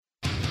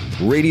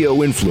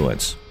Radio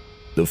Influence.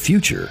 The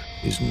future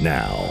is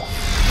now.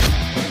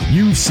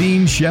 You've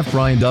seen Chef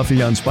Brian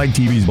Duffy on Spike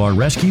TV's Bar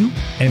Rescue,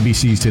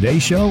 NBC's Today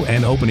Show,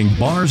 and opening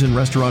bars and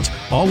restaurants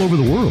all over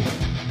the world.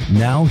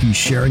 Now he's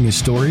sharing his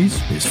stories,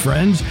 his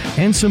friends,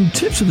 and some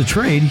tips of the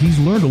trade he's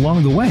learned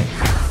along the way.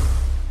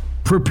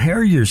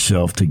 Prepare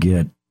yourself to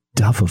get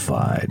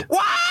Duffified.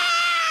 Wow!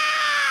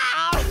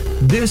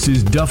 This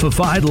is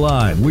Duffified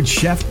Live with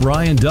Chef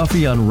Brian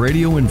Duffy on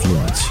Radio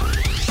Influence.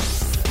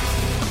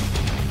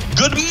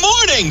 Good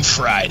morning,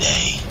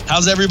 Friday.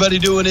 How's everybody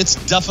doing? It's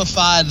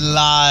Duffified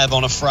Live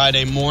on a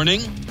Friday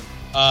morning.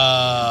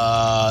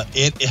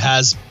 It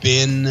has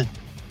been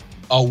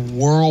a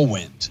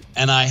whirlwind,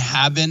 and I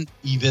haven't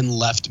even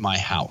left my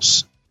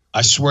house.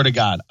 I swear to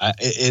God,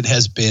 it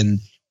has been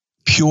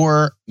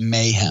pure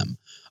mayhem.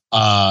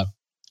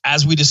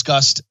 As we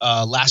discussed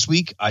last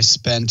week, I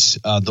spent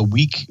the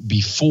week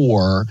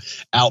before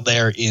out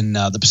there in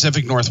the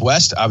Pacific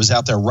Northwest. I was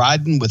out there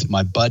riding with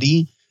my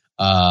buddy,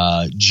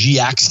 G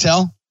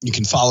Axtel. You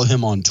can follow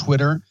him on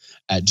Twitter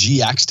at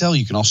G Axtel.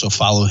 You can also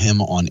follow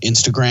him on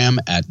Instagram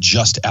at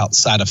Just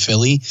Outside of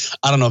Philly.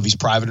 I don't know if he's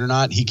private or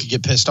not. He could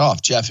get pissed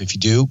off. Jeff, if you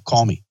do,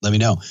 call me. Let me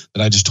know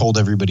that I just told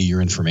everybody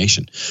your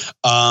information.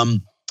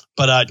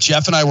 But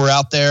Jeff and I were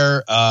out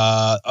there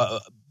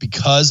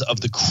because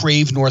of the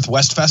Crave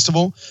Northwest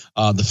Festival,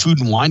 the food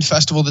and wine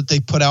festival that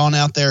they put on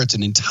out there. It's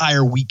an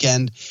entire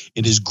weekend.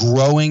 It is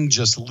growing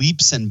just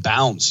leaps and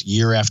bounds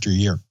year after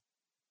year.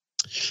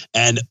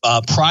 And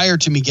prior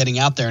to me getting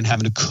out there and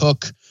having to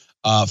cook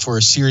for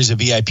a series of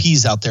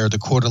VIPs out there at the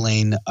Coeur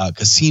d'Alene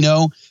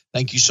Casino,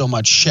 thank you so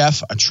much,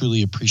 Chef. I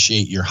truly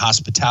appreciate your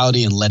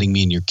hospitality and letting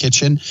me in your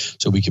kitchen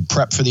so we could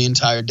prep for the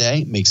entire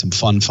day, make some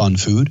fun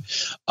food.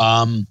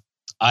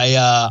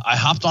 I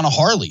hopped on a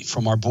Harley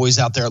from our boys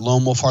out there at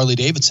Lone Wolf Harley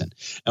Davidson,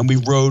 and we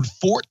rode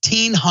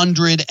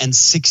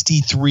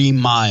 1,463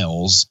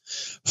 miles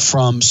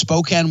from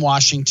Spokane,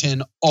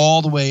 Washington,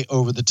 all the way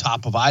over the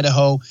top of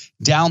Idaho,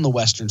 down the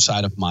western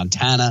side of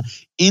Montana,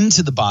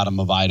 into the bottom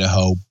of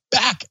Idaho,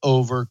 back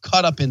over,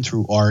 cut up in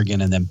through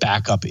Oregon, and then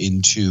back up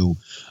into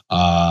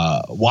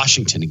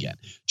Washington again.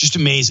 Just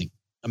amazing.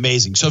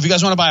 So if you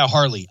guys want to buy a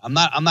Harley, I'm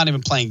not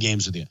even playing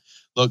games with you.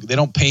 Look, they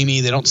don't pay me.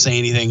 They don't say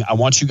anything. I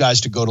want you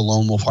guys to go to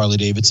Lone Wolf Harley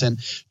Davidson.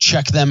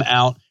 Check them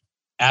out.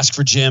 Ask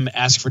for Jim.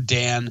 Ask for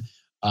Dan.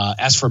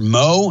 Ask for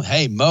Mo.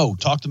 Hey, Mo,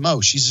 talk to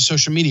Mo. She's a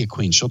social media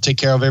queen. She'll take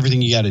care of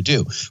everything you got to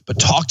do. But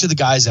talk to the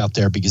guys out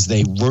there because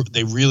they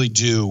really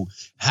do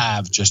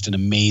have just an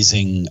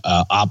amazing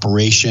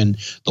operation.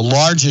 The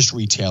largest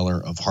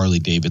retailer of Harley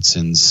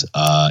Davidsons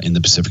in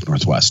the Pacific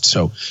Northwest.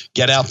 So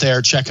get out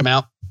there. Check them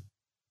out.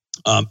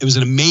 It was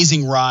an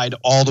amazing ride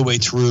all the way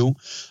through.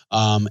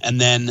 And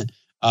then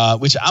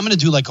which I'm going to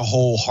do like a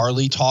whole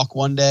Harley talk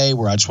one day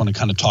where I just want to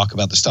kind of talk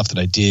about the stuff that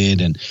I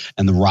did and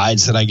the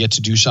rides that I get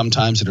to do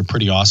sometimes that are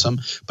pretty awesome.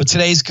 But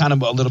today's kind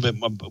of a little bit,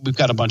 we've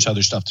got a bunch of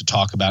other stuff to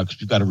talk about because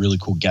we've got a really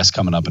cool guest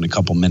coming up in a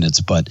couple minutes.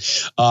 But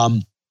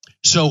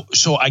so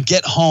I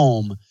get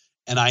home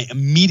and I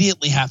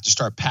immediately have to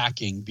start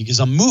packing because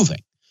I'm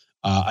moving.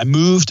 I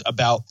moved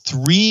about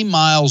 3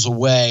 miles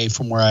away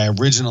from where I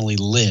originally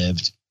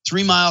lived.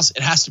 3 miles,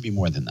 it has to be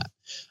more than that.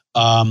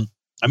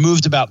 I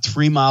moved about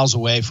 3 miles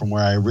away from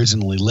where I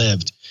originally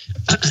lived.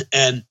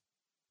 And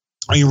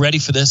are you ready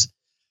for this?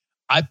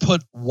 I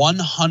put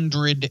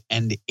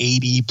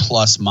 180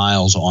 plus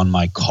miles on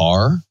my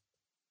car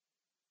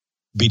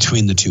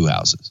between the two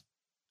houses.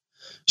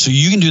 So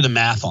you can do the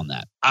math on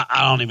that.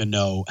 I don't even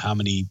know how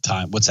many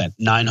times. What's that?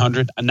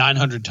 900?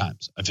 900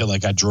 times. I feel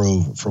like I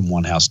drove from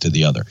one house to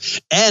the other.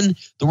 And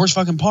the worst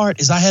fucking part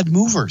is I had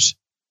movers.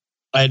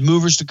 I had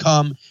movers to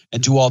come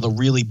and do all the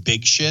really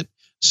big shit.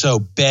 So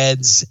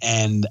beds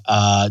and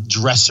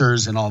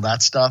dressers and all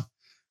that stuff.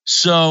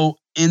 So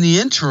in the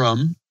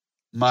interim,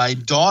 my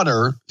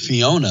daughter,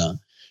 Fiona,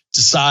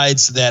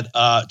 decides that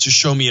to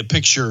show me a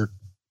picture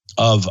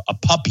of a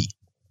puppy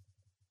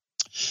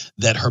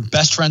that her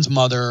best friend's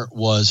mother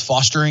was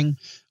fostering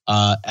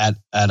at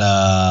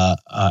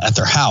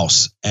their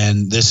house.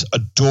 And this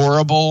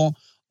adorable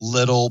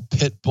little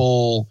pit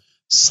bull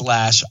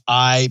 /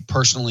 I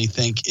personally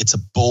think it's a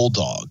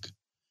bulldog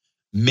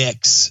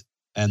mix.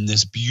 And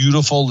this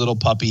beautiful little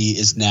puppy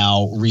is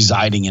now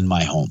residing in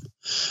my home.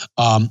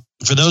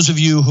 For those of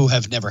you who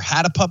have never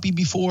had a puppy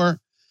before,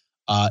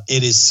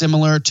 it is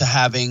similar to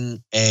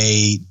having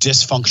a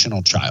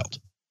dysfunctional child.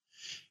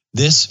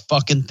 This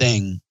fucking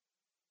thing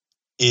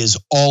is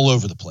all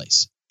over the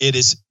place. It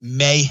is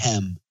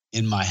mayhem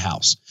in my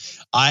house.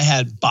 I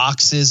had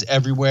boxes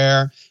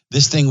everywhere.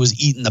 This thing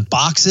was eating the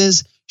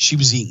boxes. She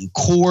was eating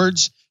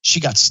cords.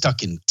 She got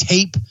stuck in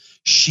tape.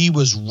 She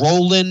was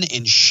rolling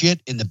in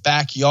shit in the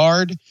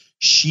backyard.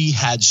 She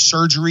had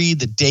surgery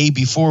the day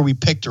before we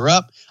picked her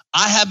up.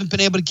 I haven't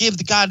been able to give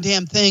the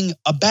goddamn thing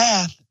a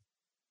bath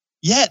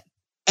yet.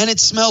 And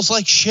it smells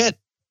like shit.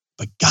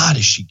 But God,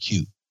 is she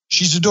cute.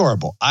 She's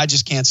adorable. I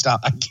just can't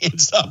stop. I can't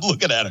stop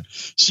looking at her.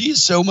 She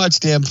is so much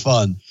damn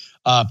fun.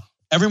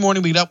 Every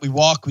morning we get up, we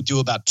walk, we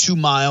do about 2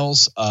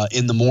 miles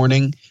in the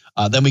morning.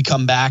 Then we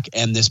come back,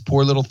 and this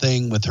poor little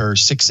thing with her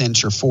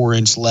 6-inch or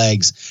 4-inch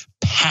legs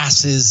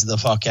passes the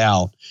fuck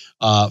out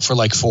for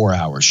like 4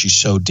 hours. She's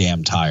so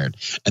damn tired.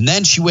 And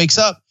then she wakes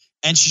up,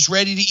 and she's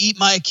ready to eat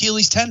my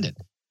Achilles tendon.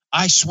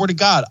 I swear to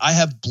God, I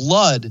have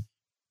blood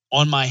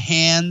on my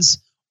hands,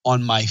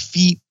 on my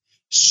feet,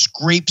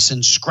 scrapes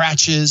and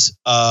scratches,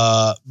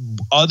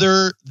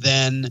 other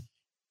than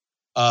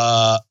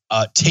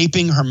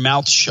taping her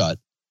mouth shut.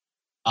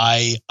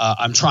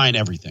 I'm trying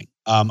everything.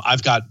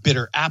 I've got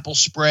bitter apple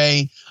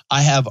spray.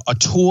 I have a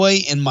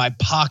toy in my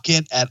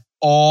pocket at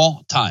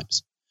all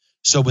times.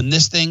 So when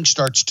this thing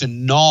starts to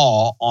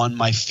gnaw on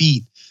my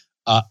feet,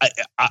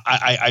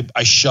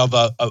 I shove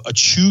a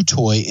chew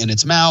toy in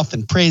its mouth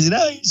and praise it.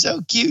 Oh, you're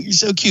so cute. You're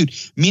so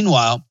cute.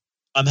 Meanwhile,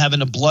 I'm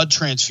having a blood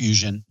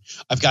transfusion.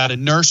 I've got a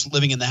nurse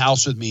living in the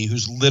house with me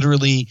who's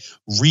literally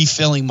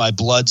refilling my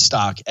blood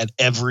stock at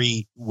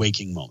every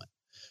waking moment.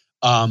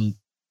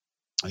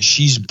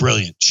 She's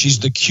brilliant. She's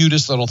the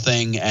cutest little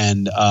thing.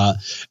 And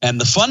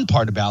the fun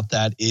part about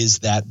that is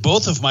that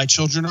both of my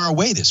children are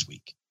away this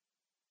week.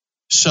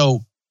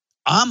 So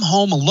I'm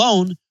home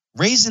alone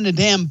raising a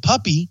damn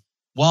puppy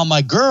while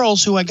my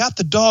girls, who I got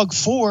the dog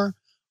for,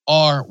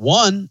 are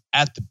one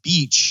at the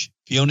beach.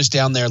 Fiona's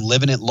down there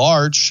living at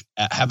large,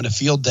 having a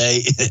field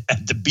day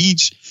at the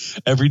beach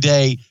every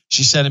day.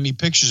 She's sending me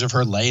pictures of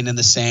her laying in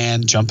the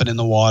sand, jumping in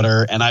the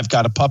water, and I've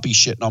got a puppy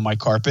shitting on my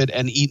carpet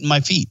and eating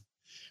my feet.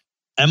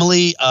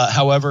 Emily,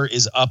 however,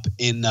 is up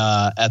in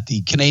at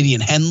the Canadian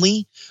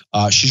Henley.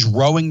 She's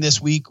rowing this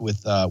week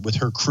with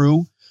her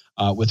crew,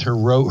 with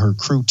her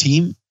crew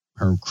team,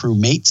 her crew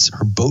mates,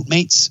 her boat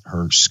mates,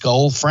 her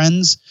Skull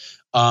friends.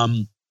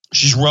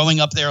 She's rowing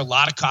up there. A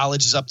lot of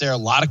colleges up there. A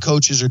lot of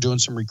coaches are doing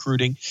some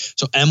recruiting.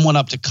 So Em went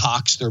up to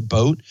cox their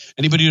boat.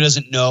 Anybody who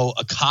doesn't know,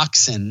 a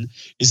coxswain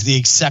is the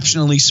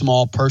exceptionally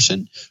small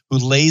person who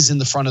lays in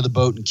the front of the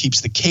boat and keeps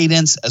the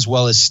cadence as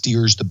well as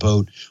steers the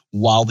boat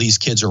while these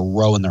kids are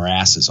rowing their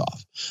asses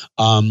off.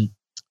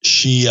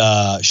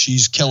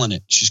 She's killing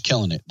it. She's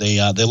killing it.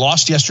 They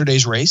lost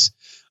yesterday's race,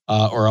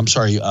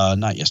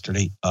 not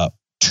yesterday,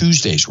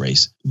 Tuesday's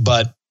race,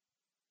 but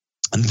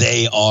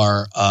they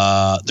are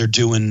they're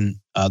doing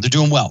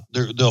well.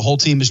 The whole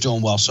team is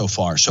doing well so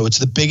far. So it's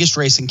the biggest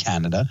race in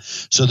Canada.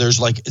 So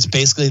it's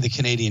basically the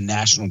Canadian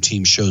national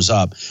team shows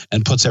up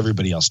and puts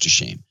everybody else to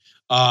shame,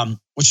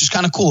 which is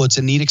kind of cool. It's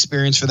a neat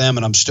experience for them,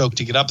 and I'm stoked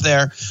to get up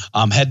there.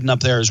 I'm heading up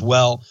there as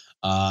well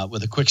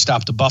with a quick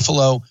stop to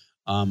Buffalo,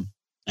 and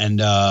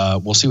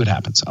we'll see what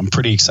happens. I'm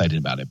pretty excited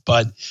about it.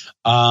 But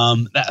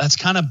that's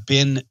kind of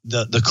been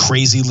the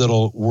crazy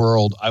little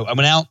world. I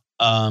went out.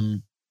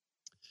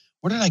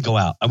 Where did I go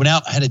out? I went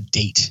out. I had a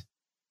date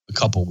a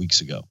couple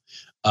weeks ago.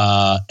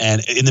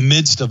 And in the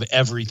midst of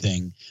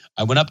everything,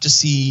 I went up to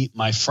see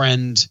my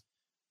friend.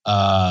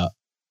 I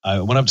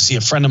went up to see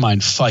a friend of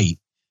mine fight,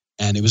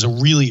 and it was a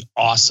really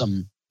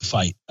awesome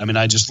fight. I mean,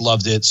 I just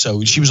loved it.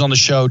 So she was on the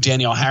show,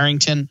 Danielle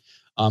Harrington.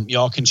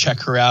 Y'all can check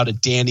her out at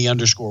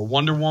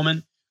Danny_Wonder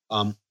Woman.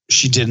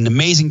 She did an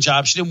amazing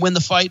job. She didn't win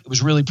the fight. It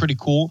was really pretty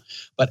cool.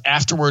 But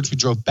afterwards, we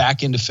drove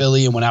back into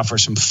Philly and went out for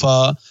some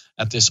pho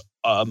at this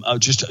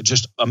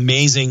just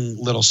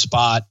amazing little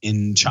spot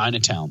in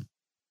Chinatown,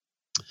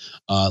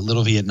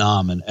 Little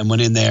Vietnam, and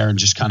went in there and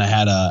just kind of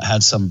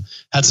had some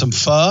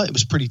pho. It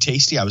was pretty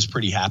tasty. I was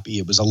pretty happy.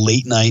 It was a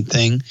late night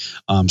thing,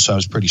 so I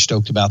was pretty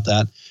stoked about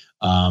that.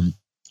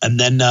 And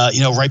then,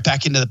 right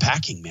back into the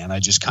packing, man.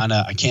 I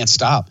can't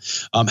stop.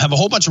 Have a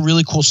whole bunch of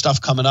really cool stuff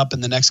coming up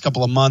in the next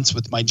couple of months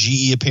with my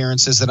GE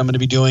appearances that I'm going to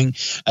be doing,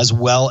 as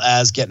well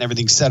as getting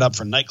everything set up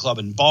for nightclub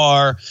and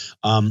bar.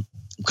 I'm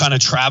kind of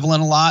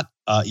traveling a lot.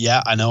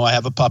 Yeah, I know I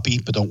have a puppy,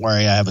 but don't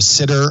worry. I have a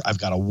sitter. I've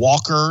got a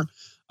walker.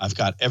 I've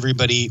got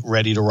everybody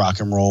ready to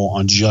rock and roll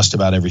on just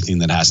about everything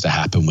that has to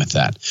happen with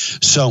that.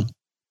 So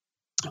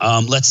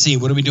let's see.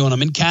 What are we doing?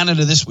 I'm in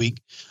Canada this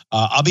week.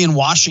 I'll be in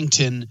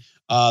Washington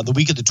the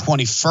week of the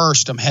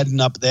 21st. I'm heading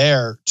up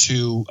there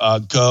to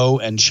go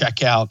and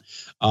check out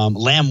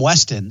Lamb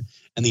Weston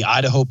and the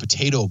Idaho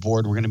Potato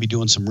Board. We're going to be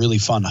doing some really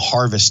fun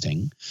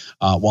harvesting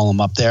while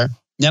I'm up there.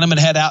 Then I'm going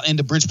to head out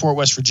into Bridgeport,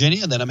 West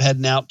Virginia. Then I'm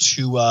heading out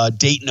to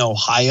Dayton,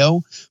 Ohio.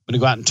 I'm going to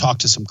go out and talk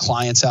to some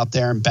clients out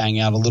there and bang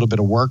out a little bit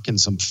of work and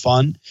some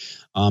fun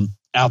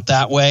out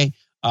that way.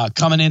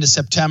 Coming into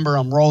September,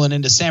 I'm rolling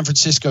into San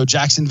Francisco,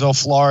 Jacksonville,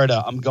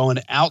 Florida. I'm going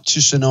out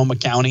to Sonoma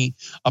County,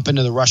 up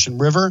into the Russian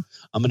River.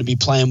 I'm going to be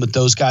playing with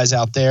those guys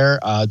out there,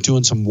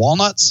 doing some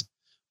walnuts,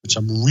 which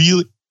I'm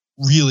really,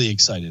 really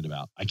excited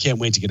about. I can't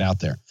wait to get out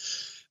there.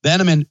 Then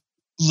I'm in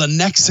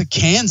Lenexa,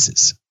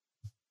 Kansas.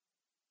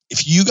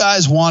 If you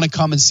guys want to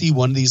come and see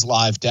one of these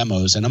live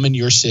demos, and I'm in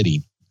your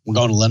city, we're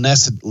going to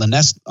Lenexa,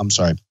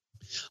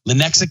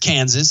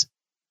 Kansas.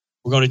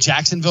 We're going to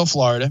Jacksonville,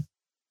 Florida.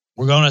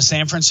 We're going to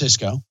San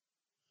Francisco.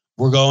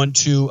 We're going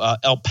to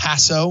El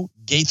Paso,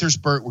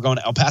 Gaithersburg. We're going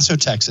to El Paso,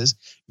 Texas,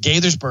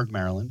 Gaithersburg,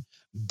 Maryland,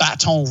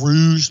 Baton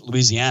Rouge,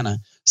 Louisiana,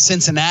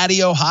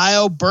 Cincinnati,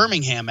 Ohio,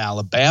 Birmingham,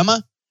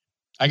 Alabama.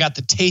 I got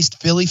the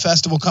Taste Philly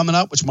Festival coming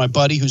up, which my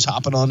buddy who's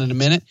hopping on in a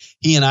minute,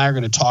 he and I are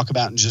going to talk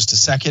about in just a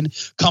second.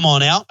 Come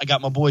on out. I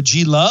got my boy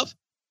G Love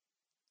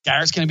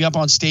Garrett's going to be up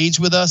on stage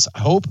with us. I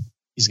hope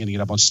he's going to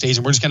get up on stage,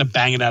 and we're just going to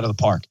bang it out of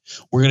the park.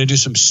 We're going to do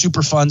some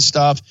super fun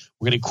stuff.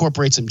 We're going to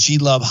incorporate some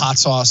G-Love hot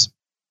sauce,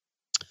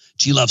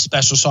 G-Love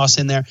special sauce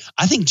in there.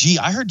 I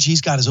heard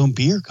G's got his own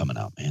beer coming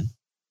out, man.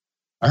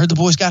 I heard the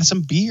boys got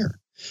some beer.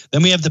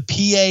 Then we have the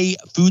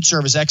PA Food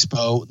Service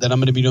Expo that I'm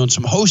going to be doing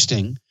some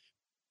hosting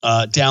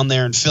down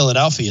there in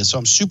Philadelphia. So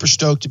I'm super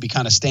stoked to be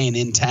kind of staying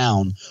in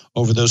town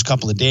over those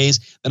couple of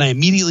days. Then I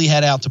immediately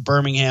head out to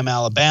Birmingham,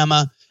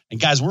 Alabama. And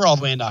guys, we're all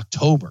the way into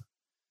October.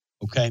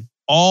 Okay.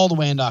 All the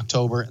way into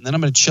October. And then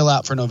I'm going to chill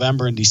out for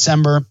November and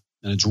December.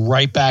 And it's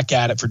right back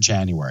at it for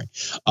January.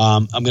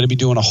 I'm going to be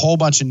doing a whole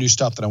bunch of new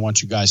stuff that I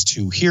want you guys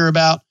to hear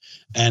about.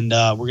 And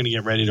we're going to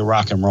get ready to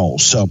rock and roll.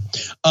 So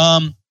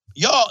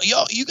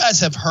you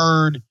guys have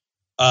heard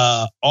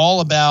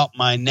all about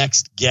my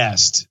next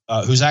guest,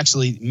 who's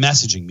actually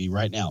messaging me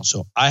right now.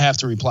 So I have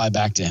to reply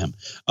back to him.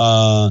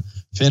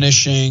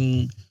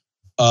 Finishing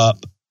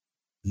up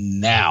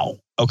now.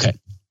 Okay.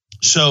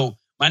 So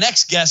my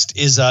next guest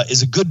is a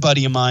good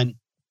buddy of mine.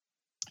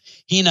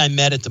 He and I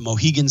met at the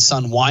Mohegan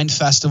Sun Wine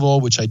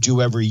Festival, which I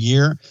do every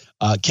year.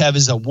 Kev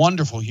is a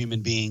wonderful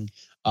human being.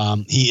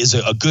 He is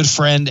a good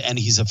friend, and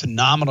he's a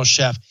phenomenal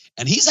chef,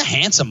 and he's a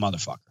handsome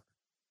motherfucker.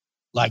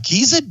 Like,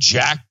 he's a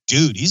jacked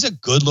dude. He's a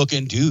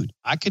good-looking dude.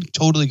 I could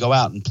totally go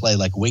out and play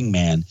like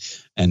wingman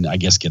and I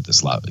guess get the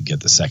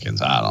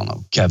seconds. I don't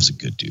know. Kev's a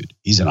good dude.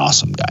 He's an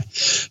awesome guy.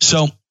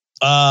 So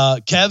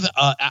Kev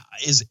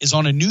is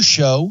on a new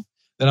show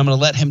that I'm going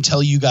to let him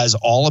tell you guys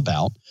all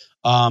about.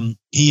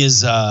 He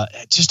is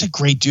just a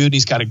great dude.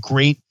 He's got a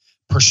great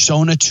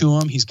persona to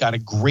him. He's got a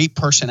great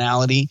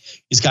personality.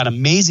 He's got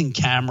amazing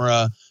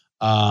camera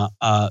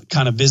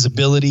kind of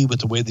visibility with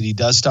the way that he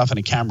does stuff, and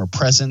a camera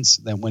presence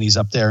that when he's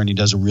up there, and he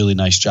does a really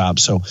nice job.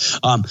 So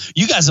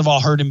you guys have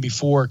all heard him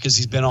before because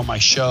he's been on my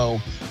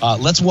show.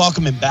 Let's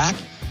welcome him back.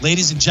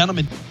 Ladies and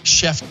gentlemen,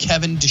 Chef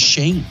Kevin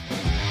Deshane.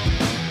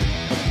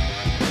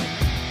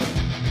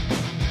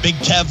 Big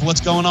Kev,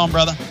 what's going on,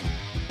 brother?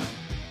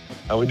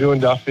 How we doing,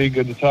 Duffy?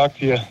 Good to talk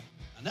to you.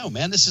 I know,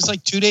 man. This is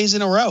like 2 days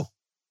in a row.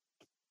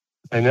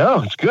 I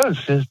know. It's good.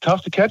 It's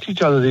tough to catch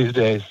each other these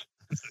days.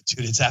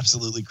 Dude, it's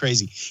absolutely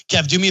crazy.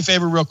 Kev, do me a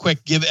favor real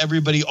quick. Give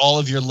everybody all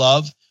of your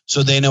love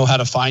so they know how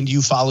to find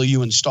you, follow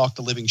you, and stalk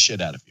the living shit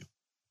out of you.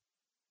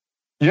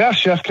 Yeah,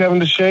 Chef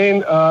Kevin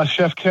Deshane,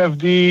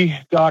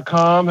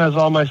 chefkevd.com has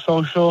all my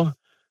social,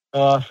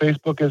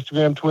 Facebook,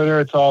 Instagram,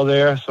 Twitter. It's all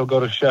there. So go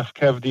to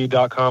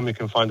chefkevd.com. You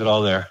can find it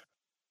all there.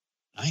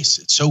 Nice.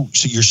 It's so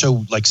you're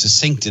so like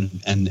succinct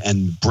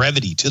and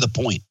brevity to the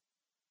point.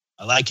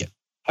 I like it.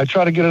 I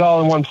try to get it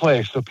all in one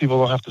place so people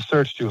don't have to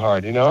search too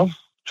hard, you know?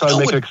 Try to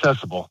make it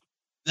accessible.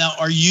 Now,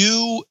 are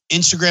you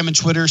Instagram and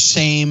Twitter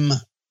same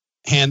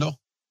handle?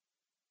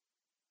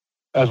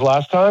 As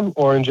last time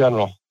or in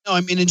general? No,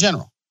 I mean in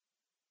general.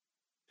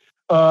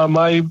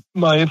 My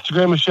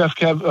Instagram is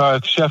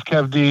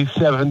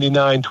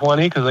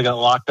chefkevd7920 because I got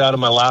locked out of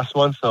my last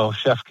one. So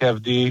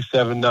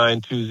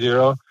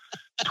chefkevd7920.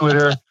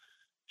 Twitter,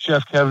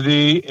 Chef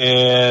Kevd,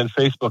 and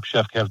Facebook,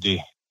 Chef Kevd.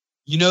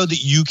 You know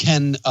that you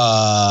can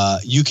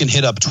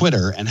hit up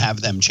Twitter and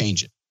have them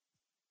change it.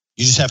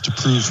 You just have to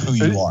prove who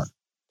you are.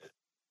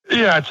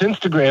 Yeah, it's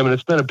Instagram, and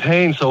it's been a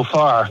pain so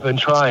far. I've been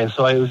trying,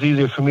 so it was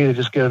easier for me to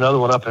just get another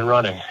one up and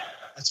running.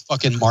 That's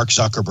fucking Mark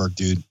Zuckerberg,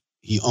 dude.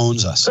 He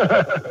owns us.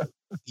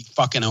 He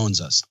fucking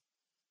owns us.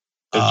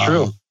 It's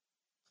true.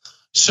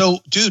 So,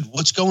 dude,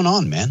 what's going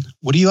on, man?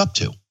 What are you up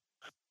to?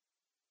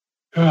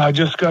 I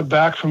just got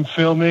back from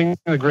filming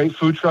the Great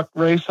Food Truck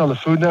Race on the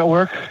Food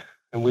Network,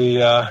 and we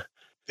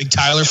Big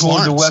Tyler toured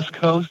Florence. the West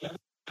Coast.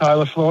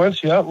 Tyler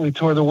Florence, yeah. We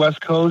toured the West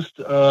Coast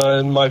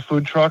in my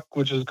food truck,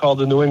 which is called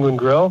the New England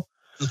Grill.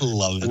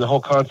 Love it. And the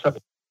whole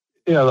concept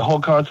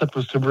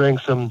was to bring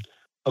some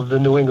of the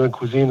New England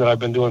cuisine that I've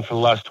been doing for the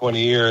last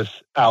 20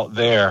 years out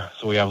there.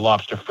 So we have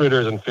lobster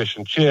fritters and fish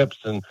and chips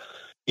and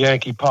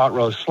Yankee pot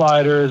roast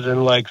sliders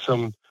and like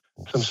some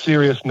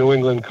serious New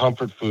England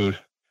comfort food.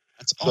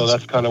 That's awesome. So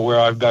that's kind of where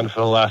I've been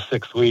for the last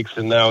 6 weeks,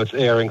 and now it's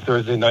airing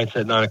Thursday nights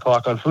at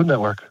 9:00 on Food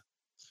Network.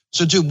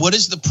 So, dude, what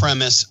is the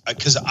premise?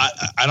 Because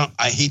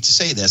I hate to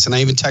say this, and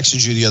I even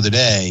texted you the other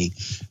day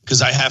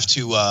because I have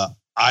to.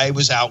 I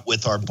was out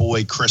with our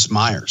boy Chris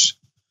Myers,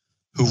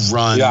 who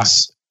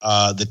runs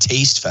the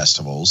Taste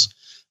Festivals,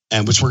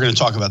 and which we're going to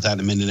talk about that in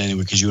a minute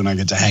anyway, because you and I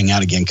get to hang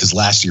out again. Because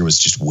last year was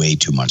just way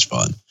too much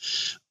fun.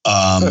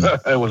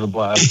 It was a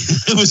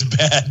blast. It was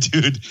bad,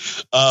 dude.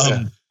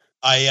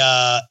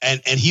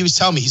 And he was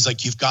telling me, he's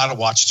like, you've got to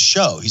watch the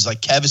show. He's like,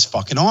 Kev is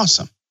fucking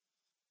awesome.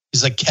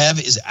 He's like, Kev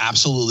is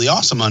absolutely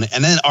awesome on it.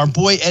 And then our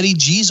boy Eddie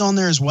G's on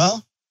there as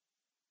well.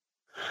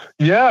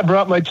 Yeah, I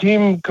brought my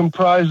team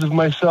comprised of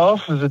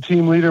myself as a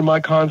team leader,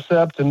 my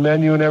concept and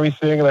menu and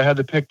everything. And I had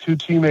to pick 2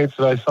 teammates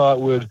that I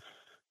thought would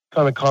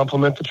kind of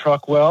complement the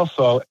truck well.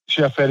 So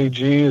Chef Eddie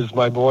G is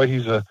my boy.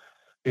 He's a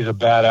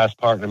badass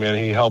partner, man.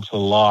 He helps a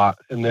lot.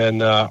 And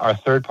then our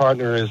third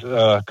partner is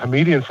a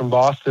comedian from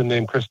Boston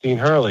named Christine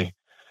Hurley.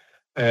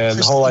 And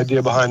the whole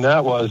idea behind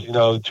that was,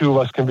 the 2 of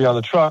us can be on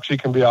the truck. She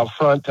can be out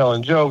front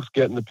telling jokes,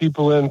 getting the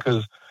people in,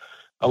 because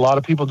a lot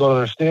of people don't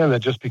understand that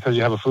just because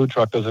you have a food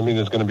truck doesn't mean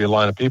there's going to be a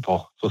line of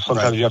people. So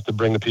sometimes you have to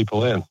bring the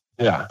people in.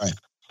 Yeah. Right.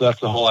 So that's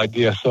the whole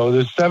idea. So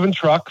there's 7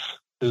 trucks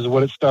is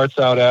what it starts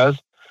out as.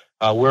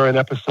 We're in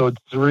episode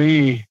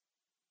 3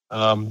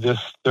 this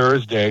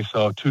Thursday.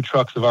 So 2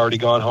 trucks have already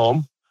gone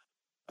home.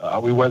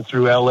 We went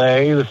through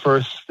LA, the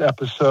first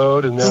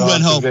episode, and then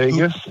on to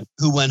Vegas.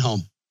 Who went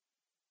home?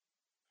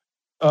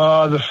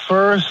 The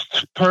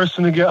first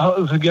person to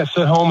get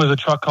sent home is a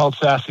truck called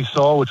Sassy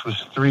Soul, which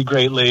was 3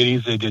 great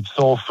ladies. They did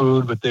soul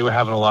food, but they were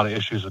having a lot of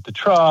issues with the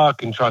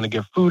truck and trying to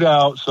get food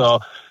out. So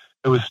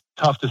it was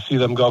tough to see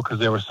them go because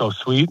they were so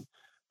sweet.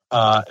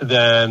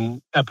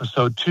 Then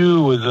episode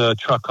 2 was a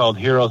truck called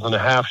Heroes on a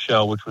Half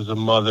Shell, which was a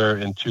mother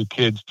and 2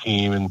 kids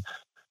team. And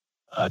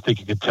I think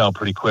you could tell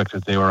pretty quick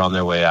that they were on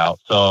their way out.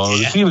 So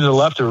the teams that are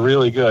left are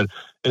really good.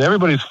 And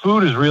everybody's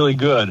food is really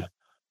good.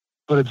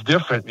 But it's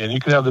different, man. You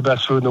can have the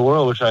best food in the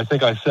world, which I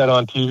think I said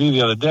on TV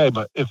the other day.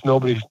 But if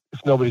nobody's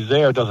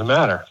there, it doesn't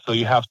matter. So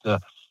you have to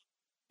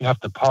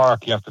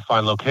park. You have to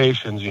find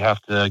locations. You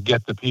have to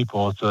get the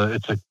people.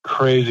 It's a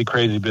crazy,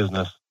 crazy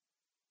business.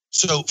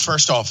 So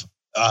first off,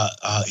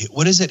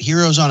 what is it?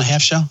 Heroes on a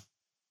Half Shell?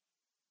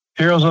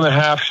 Heroes on a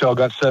Half Shell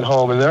got sent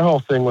home, and their whole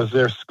thing was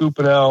they're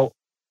scooping out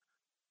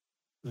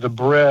the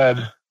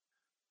bread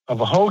of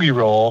a hoagie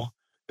roll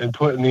and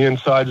putting the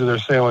insides of their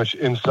sandwich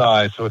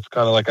inside. So it's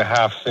kind of like a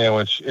half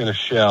sandwich in a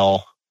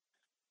shell,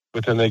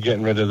 but then they're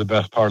getting rid of the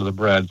best part of the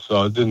bread.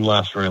 So it didn't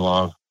last very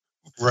long.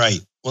 Right.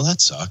 Well, that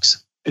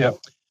sucks. Yeah.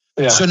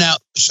 Yeah. So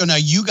now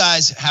you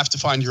guys have to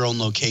find your own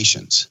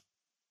locations.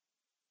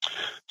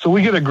 So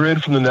we get a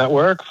grid from the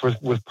network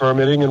with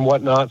permitting and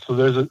whatnot. So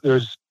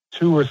there's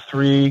 2 or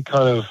 3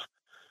 kind of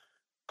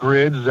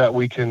grids that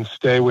we can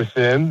stay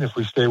within. If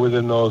we stay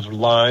within those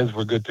lines,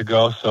 we're good to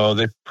go. So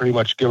they pretty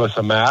much give us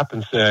a map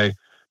and say,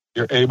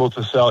 you're able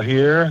to sell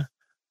here,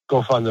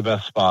 go find the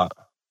best spot.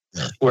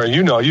 Yeah. Where,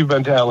 you've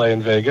been to LA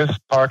and Vegas,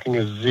 parking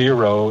is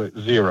zero.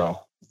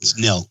 It's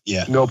nil,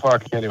 yeah. No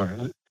parking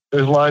anywhere.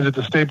 There's lines at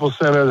the Staples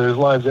Center, there's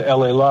lines at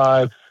LA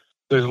Live,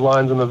 there's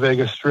lines on the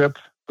Vegas Strip,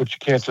 but you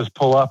can't just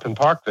pull up and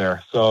park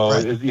there. So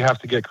you have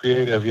to get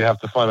creative. You have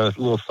to find a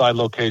little side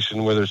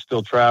location where there's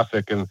still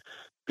traffic and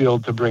be able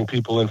to bring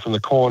people in from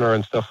the corner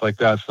and stuff like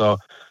that. So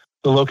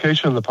the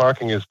location of the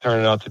parking is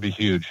turning out to be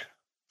huge.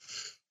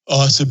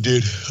 Awesome,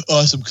 dude.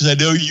 Awesome. Because I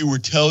know you were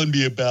telling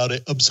me about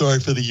it. I'm sorry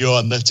for the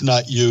yawn. That's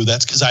not you.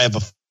 That's because I have a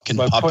fucking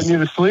puppy. Am I putting you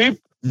to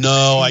sleep?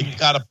 No, I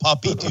got a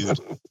puppy, dude.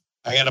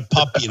 I got a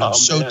puppy, and I'm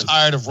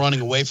tired of running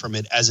away from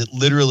it as it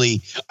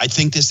literally, I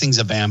think this thing's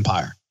a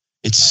vampire.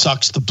 It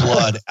sucks the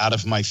blood out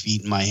of my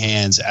feet and my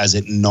hands as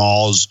it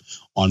gnaws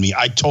on me.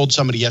 I told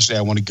somebody yesterday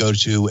I want to go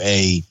to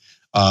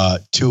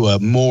a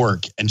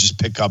morgue and just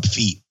pick up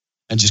feet.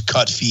 And just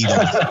cut feet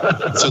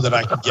off so that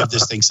I can give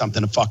this thing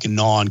something to fucking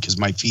gnaw on because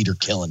my feet are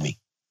killing me.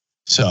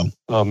 So,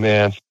 oh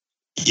man,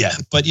 yeah.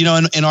 But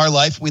in our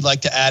life, we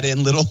like to add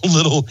in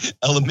little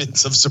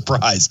elements of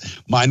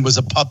surprise. Mine was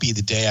a puppy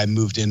the day I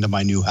moved into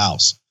my new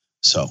house.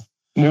 So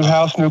new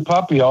house, new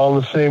puppy, all in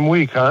the same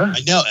week, huh?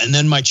 I know. And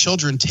then my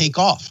children take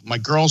off. My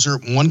girls are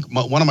one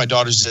of my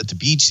daughters is at the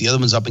beach. The other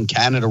one's up in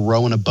Canada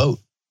rowing a boat.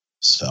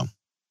 So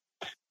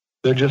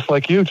they're just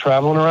like you,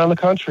 traveling around the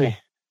country.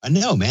 I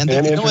know, man.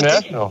 And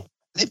international.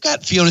 They've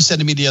got, Fiona said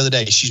to me the other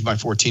day, she's my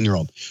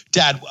 14-year-old.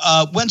 Dad,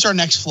 when's our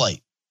next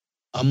flight?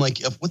 I'm like,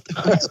 what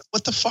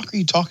the fuck are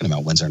you talking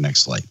about? When's our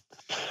next flight?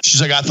 She's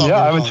like, I thought.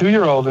 Yeah, I have a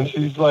 2-year-old, and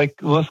she's like,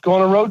 let's go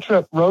on a road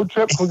trip. Road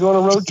trip? We're going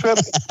on a road trip.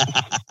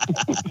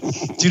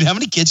 Dude, how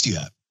many kids do you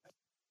have?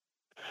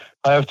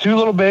 I have 2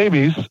 little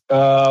babies.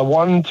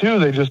 1 and 2,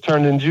 they just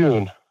turned in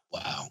June.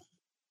 Wow.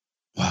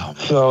 Man.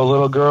 So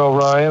little girl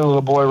Ryan,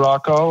 little boy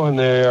Rocco, and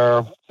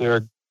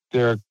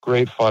they're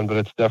great fun, but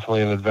it's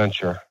definitely an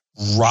adventure.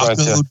 Rocco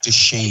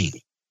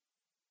Deshane.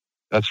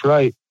 That's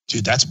right.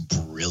 Dude, that's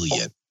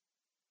brilliant.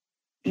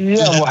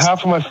 Yeah, well,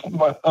 half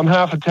of I'm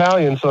half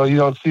Italian, so you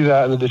don't see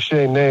that in the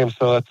Deshane name.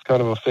 So that's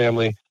kind of a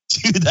family.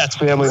 Dude, that's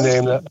family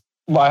brilliant. name.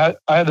 That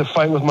I had to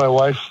fight with my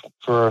wife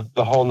for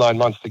the whole 9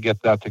 months to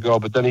get that to go.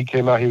 But then he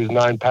came out. He was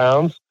 9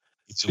 pounds.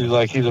 She's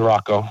like, he's a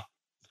Rocco.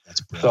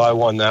 That's brilliant. So I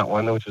won that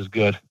one, which is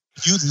good.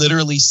 You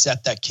literally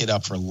set that kid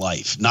up for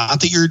life.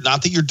 Not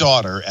that your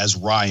daughter, as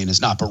Ryan,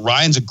 is not, but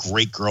Ryan's a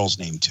great girl's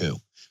name too,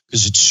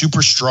 because it's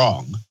super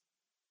strong,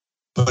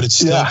 but it's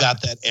still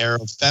got that air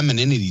of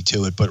femininity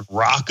to it. But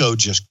Rocco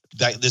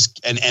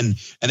and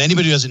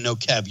anybody who doesn't know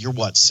Kev, you're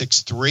what,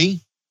 6'3"?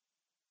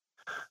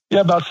 Yeah,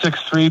 about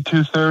 6'3",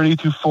 230,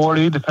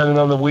 240, depending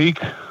on the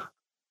week.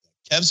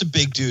 Kev's a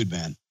big dude,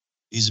 man.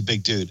 He's a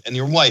big dude. And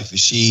your wife,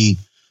 is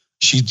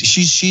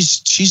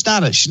she's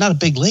not a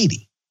big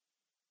lady.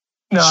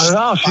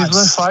 No,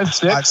 she's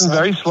 5'6" and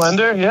very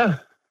slender. Yeah.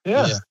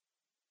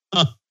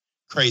 Huh.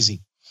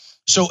 Crazy.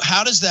 So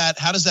how does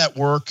that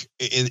work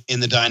in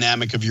the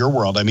dynamic of your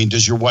world? I mean,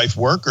 does your wife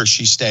work or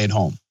she stay at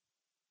home?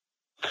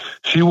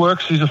 She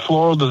works. She's a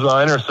floral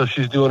designer, so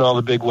she's doing all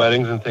the big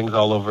weddings and things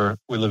all over.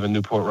 We live in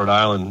Newport, Rhode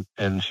Island,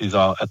 and she's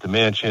all at the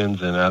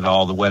mansions and at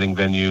all the wedding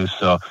venues.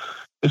 So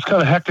it's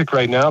kind of hectic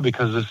right now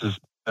because this is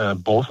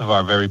both of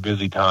our very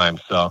busy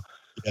times. So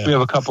Yeah. We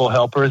have a couple of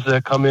helpers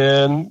that come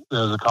in.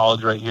 There's a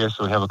college right here,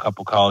 so we have a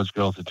couple college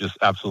girls that just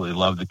absolutely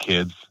love the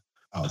kids.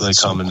 Oh, so they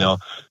come and cool.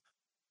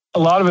 a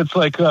lot of it's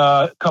like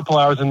a couple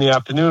hours in the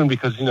afternoon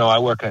because, I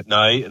work at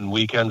night and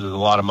weekends is a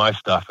lot of my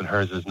stuff and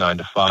hers is 9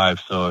 to 5.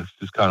 So it's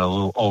just kind of a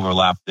little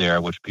overlap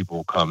there, which people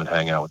will come and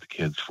hang out with the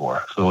kids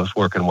for. So it's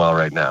working well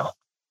right now.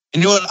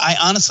 And you know what?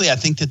 I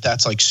think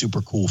that's like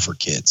super cool for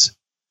kids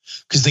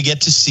because they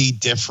get to see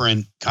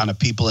different kind of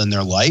people in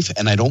their life.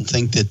 And I don't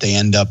think that they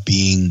end up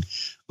being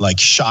like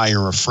shy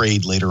or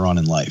afraid later on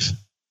in life.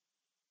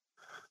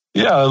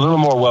 Yeah, a little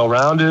more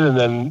well-rounded. And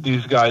then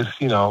these guys,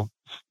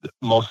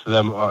 most of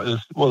them are,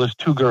 there's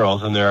 2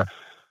 girls and they're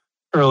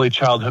early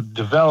childhood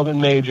development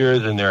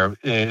majors and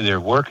they're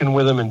working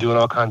with them and doing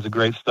all kinds of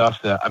great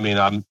stuff that,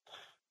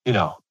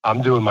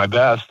 I'm doing my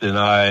best and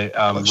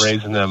I'm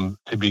raising them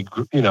to be,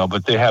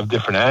 but they have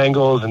different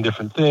angles and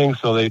different things.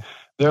 So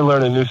they're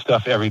learning new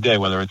stuff every day,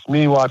 whether it's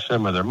me watching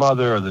them or their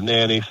mother or the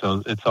nanny.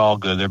 So it's all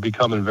good. They're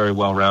becoming very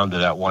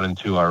well-rounded at 1 and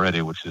 2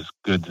 already, which is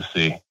good to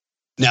see.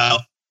 Now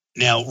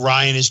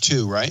Ryan is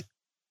 2, right?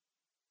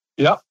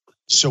 Yep.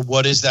 So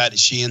what is that? Is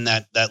she in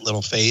that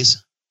little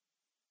phase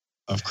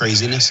of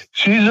craziness?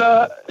 She's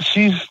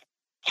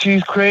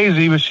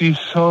crazy, but she's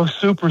so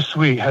super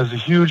sweet, has a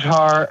huge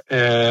heart,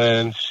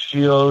 and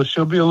she'll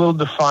be a little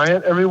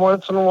defiant every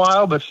once in a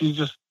while, but she's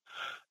just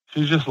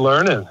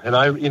learning. And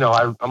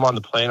I'm on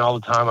the plane all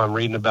the time. I'm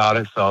reading about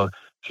it. So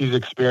she's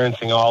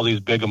experiencing all these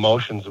big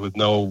emotions with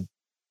no,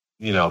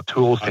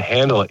 tools to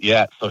handle it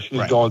yet. So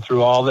she's going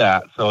through all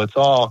that. So it's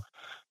all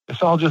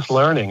just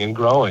learning and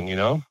growing,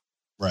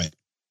 Right.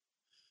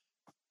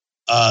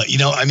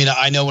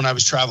 I know when I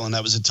was traveling,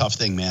 that was a tough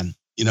thing, man.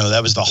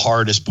 That was the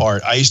hardest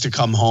part. I used to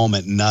come home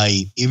at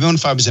night, even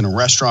if I was in a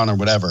restaurant or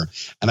whatever,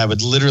 and I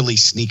would literally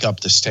sneak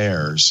up the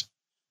stairs.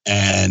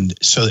 And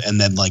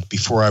then like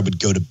before I would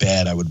go to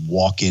bed, I would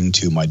walk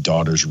into my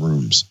daughter's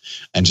rooms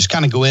and just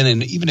kind of go in.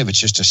 And even if it's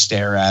just to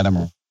stare at them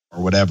or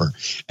whatever.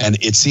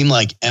 And it seemed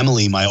like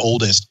Emily, my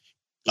oldest,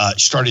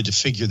 started to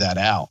figure that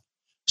out.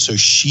 So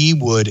she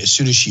would, as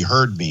soon as she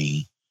heard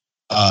me,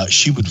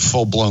 she would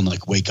full blown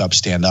like wake up,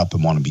 stand up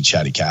and want to be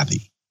Chatty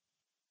Cathy.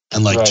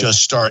 And like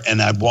just start.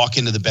 And I'd walk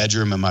into the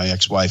bedroom and my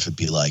ex-wife would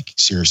be like,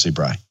 seriously,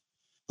 Bri,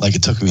 like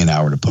it took me an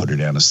hour to put her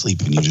down to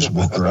sleep and you just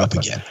woke her up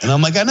again. And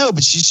I'm like, I know,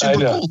 but she's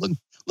super cool.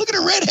 Look at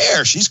her red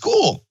hair. She's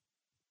cool.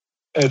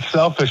 It's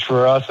selfish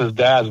for us as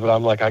dads, but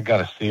I'm like, I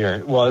got to see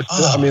her. Well,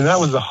 that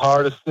was the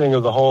hardest thing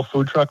of the whole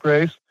food truck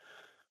race,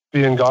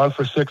 being gone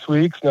for 6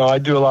 weeks. Now I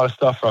do a lot of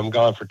stuff where I'm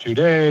gone for 2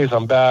 days.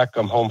 I'm back.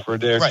 I'm home for a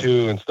day or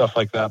 2 and stuff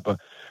like that.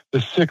 But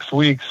the 6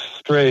 weeks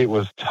straight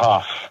was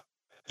tough.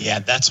 Yeah,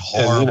 that's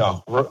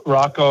horrible. And,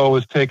 Rocco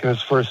was taking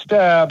his first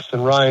steps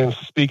and Ryan's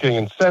speaking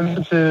in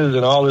sentences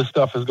and all this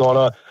stuff is going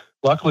on.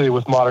 Luckily,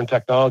 with modern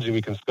technology,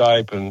 we can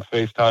Skype and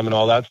FaceTime and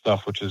all that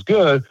stuff, which is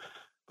good.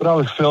 But I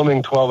was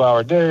filming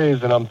 12-hour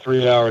days and I'm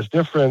 3 hours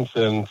difference.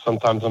 And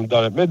sometimes I'm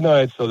done at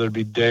midnight. So there'd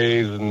be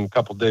days and a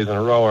couple days in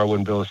a row where I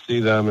wouldn't be able to see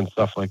them and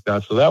stuff like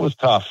that. So that was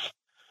tough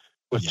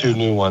with 2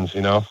 new ones,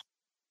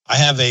 I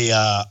have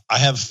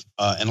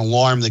an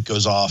alarm that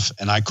goes off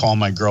and I call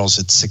my girls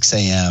at 6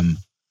 a.m.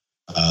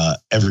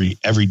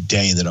 Every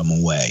day that I'm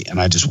away,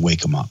 and I just wake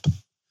them up.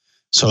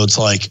 So it's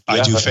like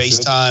I do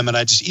FaceTime, and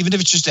I just, even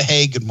if it's just a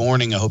hey, good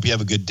morning, I hope you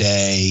have a good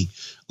day,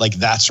 like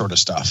that sort of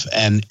stuff.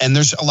 And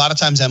there's a lot of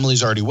times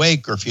Emily's already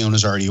awake, or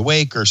Fiona's already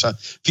awake, or so.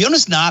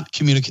 Fiona's not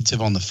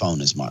communicative on the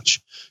phone as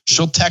much.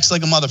 She'll text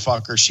like a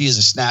motherfucker. She is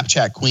a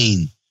Snapchat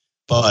queen,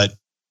 but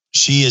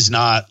she is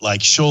not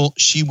like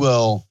she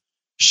will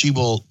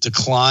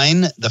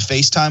decline the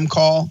FaceTime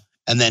call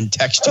and then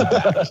text you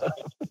back.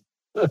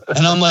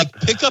 And I'm like,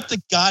 pick up the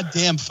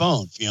goddamn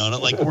phone, Fiona.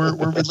 Like we're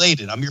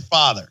related. I'm your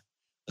father.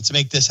 Let's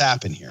make this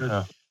happen here.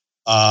 Yeah.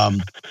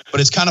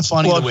 But it's kind of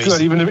funny. Well, it's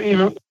good. Even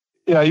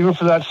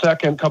for that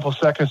couple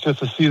seconds, just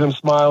to see them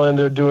smiling,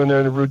 they're doing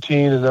their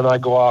routine, and then I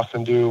go off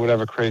and do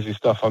whatever crazy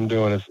stuff I'm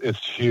doing.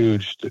 It's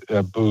huge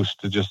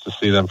boost to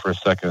see them for a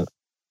second.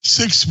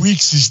 6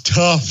 weeks is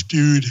tough,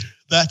 dude.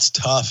 That's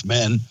tough,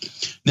 man.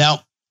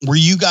 Now, were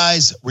you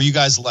guys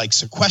like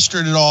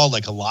sequestered at all?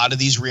 Like a lot of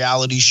these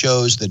reality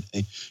shows that,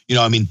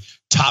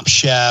 Top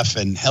Chef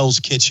and Hell's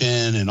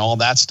Kitchen and all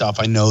that stuff.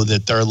 I know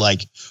that they're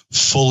like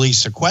fully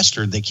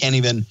sequestered. They can't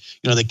even,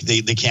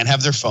 they can't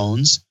have their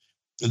phones.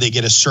 They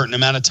get a certain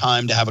amount of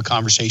time to have a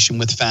conversation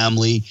with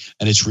family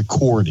and it's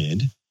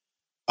recorded.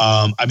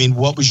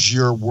 What was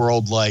your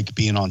world like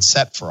being on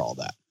set for all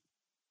that?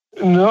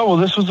 No, well,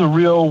 this was a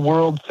real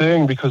world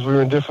thing because we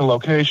were in different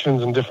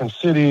locations in different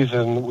cities,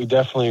 and we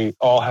definitely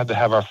all had to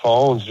have our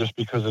phones just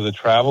because of the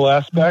travel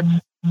aspect.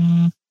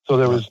 Mm-hmm. So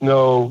there was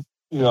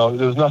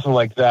there was nothing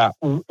like that.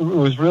 It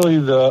was really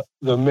the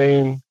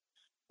main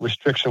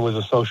restriction was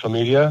the social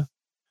media.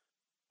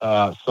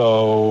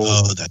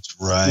 Oh, that's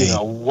right.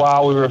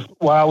 While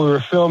we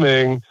were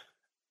filming,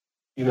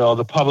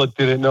 the public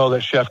didn't know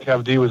that Chef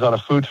Kev D was on a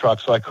food truck,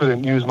 so I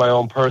couldn't use my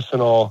own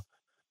personal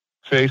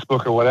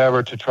Facebook or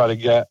whatever to try to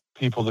get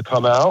people to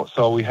come out.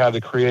 So we had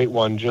to create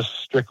one just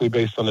strictly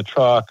based on the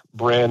truck,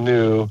 brand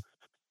new,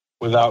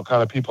 without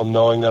kind of people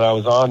knowing that I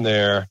was on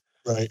there,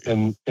 Right.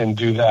 and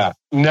do that.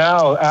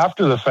 Now,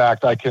 after the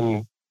fact, I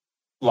can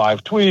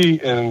live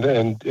tweet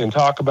and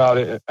talk about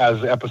it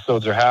as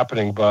episodes are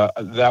happening. But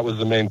that was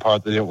the main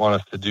part they didn't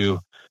want us to do,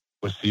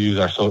 was to use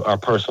our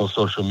personal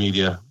social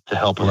media to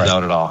help us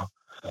out at all.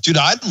 Dude,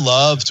 I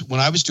loved when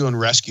I was doing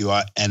rescue,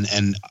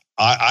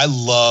 I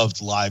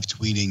loved live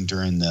tweeting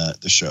during the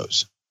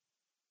shows.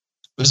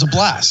 It was a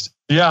blast.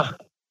 Yeah.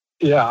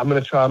 I'm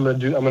going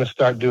to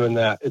start doing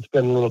that. It's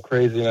been a little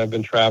crazy and I've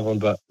been traveling,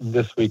 but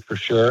this week for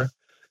sure.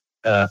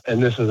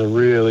 And this is a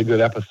really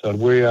good episode.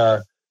 We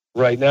are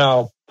right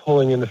now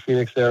pulling into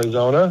Phoenix,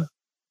 Arizona,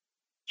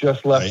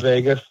 just left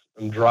Vegas.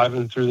 I'm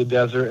driving through the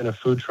desert in a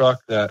food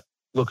truck that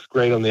looks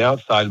great on the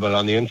outside, but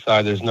on the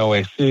inside, there's no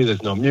AC,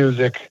 there's no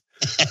music.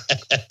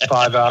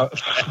 5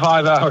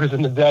 hours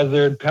in the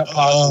desert, pots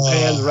and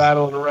pans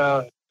rattling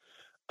around.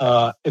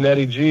 And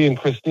Eddie G and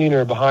Christine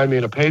are behind me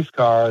in a pace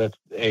car. That's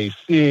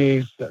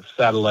AC,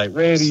 satellite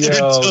radio.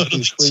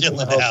 Totally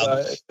chilling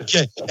out.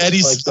 Okay.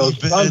 Eddie's like those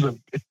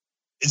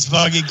his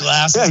fucking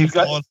glasses. Yeah, he's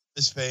got on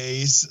his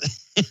face.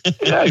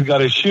 Yeah, he's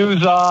got his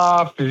shoes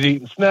off. He's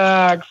eating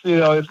snacks.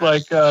 It's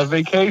like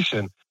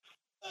vacation.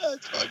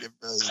 That's fucking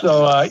brilliant.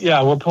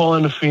 So we're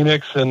pulling to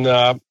Phoenix, and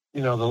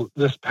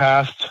this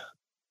past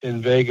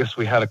in Vegas,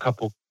 we had a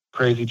couple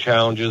crazy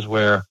challenges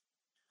where.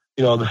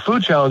 The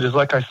food challenges,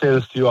 like I say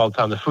this to you all the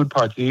time, the food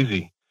part's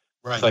easy.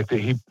 Right. It's like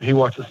he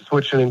wants to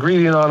switch an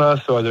ingredient on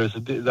us, or there's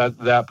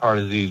that part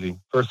is easy.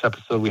 First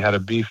episode, we had a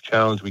beef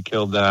challenge. We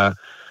killed that.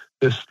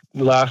 This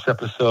last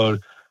episode,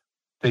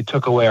 they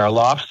took away our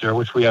lobster,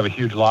 which we have a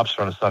huge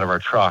lobster on the side of our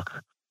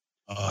truck.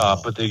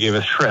 But they gave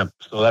us shrimp.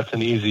 So that's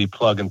an easy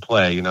plug and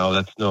play.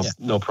 That's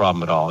no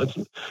problem at all.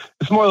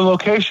 It's more the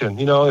location.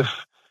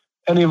 If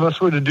any of us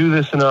were to do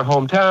this in our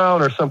hometown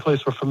or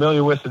someplace we're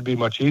familiar with, it'd be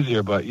much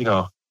easier. But,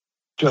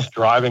 just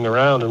driving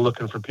around and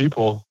looking for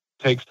people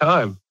takes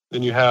time.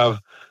 Then you have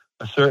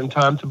a certain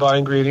time to buy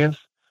ingredients,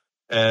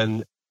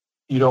 and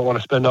you don't want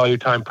to spend all your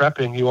time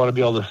prepping. You want to be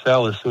able to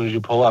sell as soon as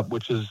you pull up,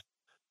 which is,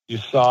 you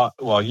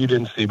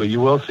didn't see, but you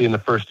will see in the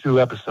first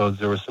 2 episodes,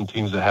 there were some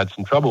teams that had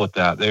some trouble with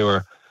that. They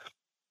were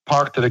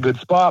parked at a good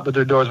spot, but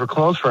their doors were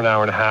closed for an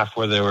hour and a half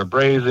where they were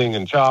braising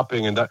and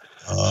chopping. And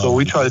so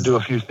we try to do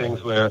a few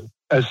things where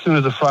as soon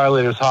as the fry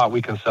later is hot,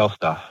 we can sell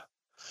stuff.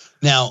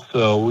 Now,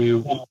 so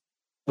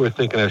we're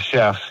thinking as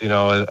chefs, in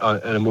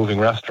a moving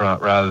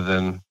restaurant rather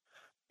than,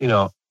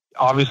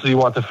 obviously you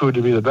want the food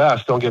to be the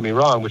best. Don't get me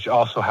wrong, but you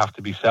also have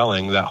to be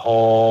selling that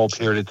whole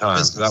period of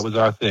time. That was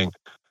our thing.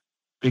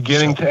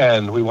 Beginning to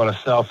end, we want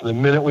to sell from the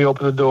minute we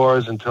open the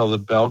doors until the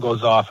bell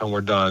goes off and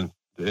we're done,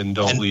 and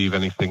don't leave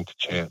anything to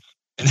chance.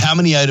 And how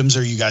many items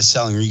are you guys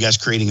selling? Are you guys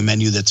creating a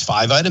menu that's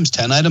 5 items,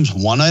 10 items,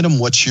 1 item?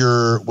 What's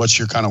your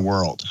kind of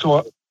world?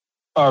 So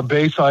our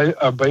base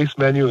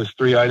menu is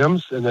 3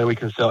 items, and then we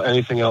can sell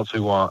anything else we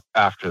want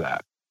after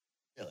that.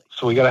 Really?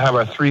 So we got to have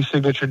our 3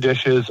 signature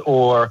dishes,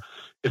 or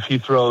if he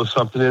throws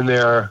something in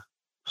there,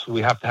 so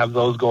we have to have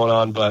those going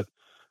on. But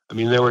I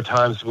mean, there were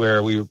times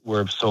where we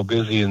were so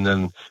busy, and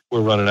then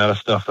we're running out of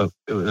stuff, and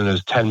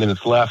there's 10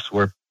 minutes left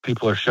where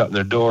people are shutting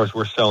their doors.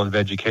 We're selling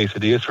veggie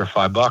quesadillas for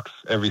 $5.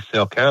 Every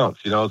sale counts.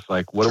 It's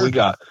like, what do we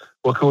got?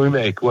 What can we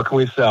make? What can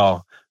we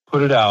sell?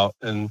 Put it out.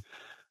 And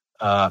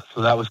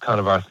so that was kind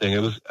of our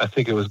thing. I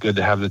think it was good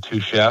to have the 2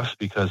 chefs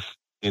because,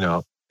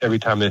 every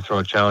time they throw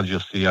a challenge, you'll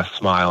see us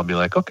smile and be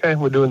like, okay,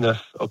 we're doing this.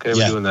 Okay,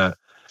 we're doing that.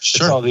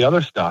 Sure. It's all the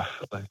other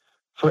stuff. Like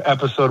for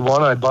episode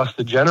 1, I bust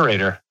the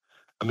generator.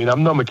 I mean,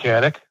 I'm no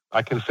mechanic.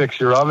 I can fix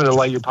your oven and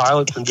light your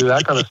pilots and do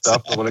that kind of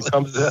stuff. But when it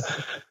comes to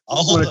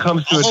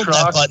a truck,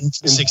 that button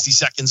for 60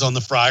 seconds on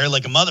the fryer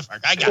like a motherfucker.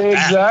 I got that.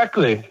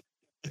 Exactly.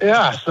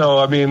 Yeah. So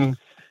I mean,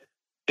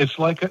 it's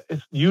like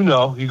you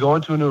go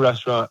into a new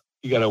restaurant.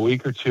 You got a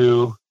week or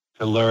 2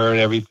 to learn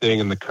everything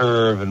and the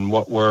curve and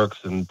what works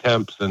and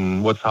temps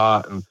and what's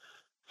hot. And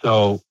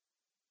so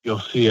you'll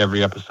see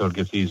every episode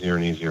gets easier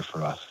and easier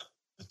for us.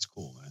 That's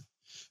cool, man.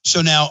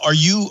 So now are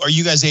you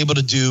guys able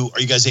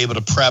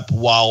to prep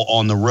while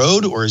on the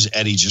road, or is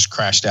Eddie just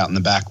crashed out in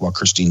the back while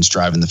Christine's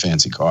driving the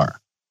fancy car?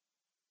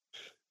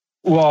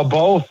 Well,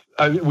 both.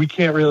 We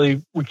can't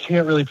really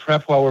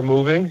prep while we're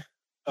moving.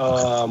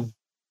 So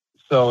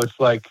it's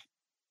like,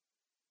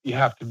 you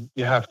have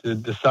to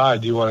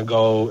decide, do you want to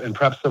go and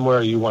prep somewhere,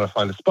 or you want to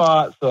find a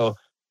spot? So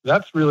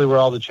that's really where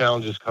all the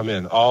challenges come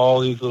in, all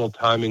these little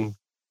timing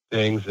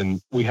things.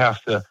 And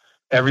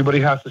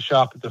everybody has to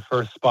shop at the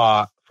first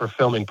spot for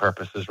filming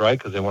purposes, right?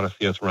 Because they want to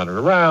see us running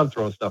around,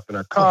 throwing stuff in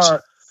our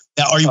car.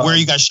 Now, where are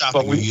you guys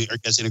shopping? Are you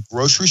guys in a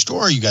grocery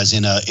store? Are you guys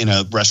in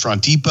a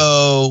restaurant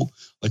depot?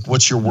 Like,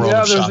 what's your world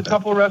of shopping? Yeah, there's a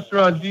couple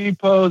restaurant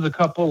depots, a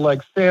couple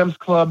like Sam's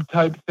Club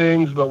type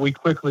things, but we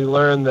quickly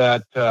learned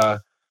that,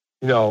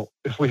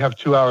 if we have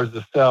 2 hours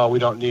to sell, we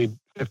don't need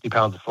 50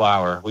 pounds of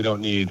flour. We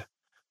don't need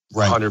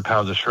 100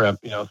 pounds of shrimp,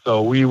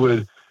 So we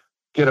would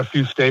get a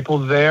few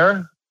staples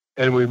there,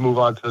 and we'd move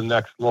on to the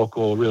next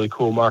local, really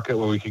cool market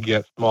where we could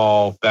get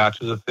small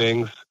batches of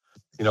things,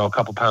 a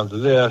couple pounds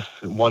of this,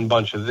 1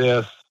 bunch of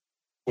this,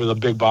 where the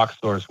big box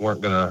stores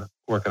weren't gonna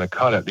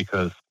cut it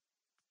because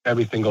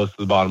everything goes to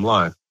the bottom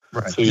line.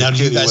 Right. So you're Now, do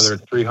you kidding, guys- whether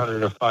it's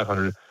 300 or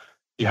 500,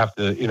 you have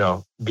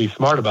to, be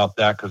smart about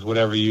that, because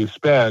whatever you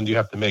spend, you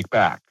have to make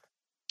back.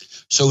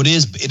 So it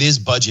is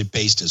budget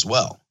based as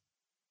well.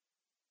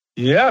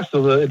 Yeah,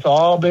 so it's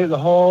all the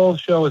whole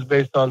show is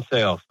based on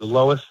sales. The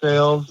lowest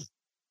sales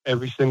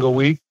every single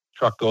week,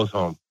 truck goes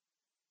home.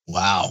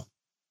 Wow.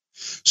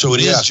 So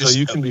it is just. So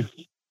you can be.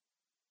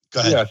 Go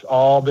ahead. Yeah, it's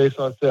all based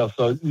on sales.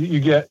 So you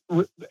get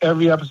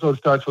every episode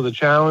starts with a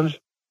challenge,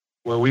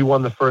 where we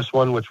won the first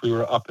one, which we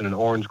were up in an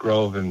orange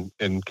grove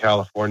in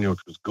California,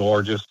 which was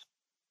gorgeous,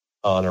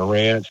 on a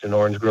ranch in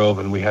Orange Grove,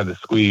 and we had to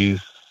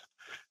squeeze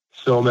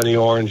so many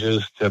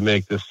oranges to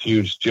make this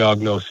huge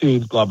jug, no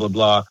seeds, blah, blah,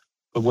 blah.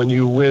 But when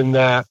you win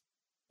that,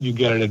 you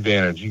get an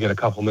advantage. You get a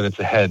couple minutes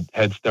ahead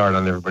start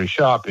on everybody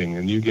shopping,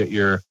 and you get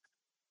your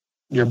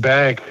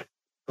bank,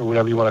 or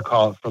whatever you want to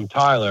call it, from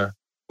Tyler,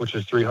 which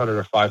is 300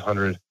 or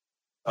 500.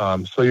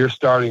 So you're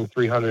starting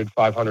 300,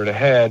 500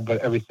 ahead, but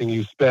everything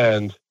you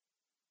spend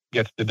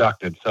gets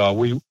deducted. So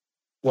we've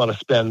got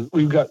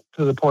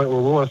to the point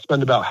where we want to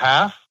spend about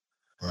half.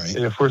 Right.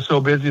 And if we're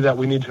so busy that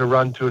we need to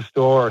run to a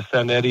store or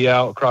send Eddie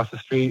out across the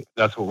street,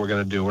 that's what we're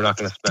going to do. We're not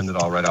going to spend it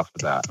all right off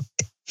the bat.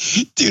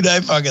 Dude,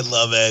 I fucking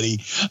love Eddie.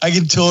 I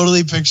can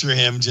totally picture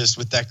him just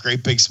with that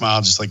great big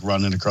smile, just like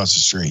running across the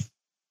street.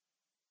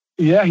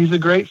 Yeah, he's a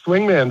great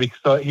swingman,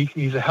 because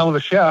he's a hell of a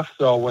chef.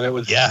 So when it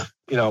was,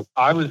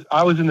 I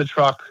was in the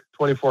truck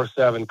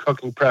 24/7,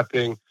 cooking,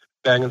 prepping,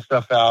 banging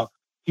stuff out.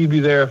 He'd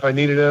be there if I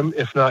needed him.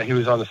 If not, he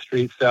was on the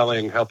street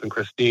selling, helping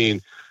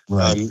Christine.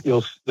 Right.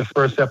 The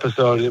first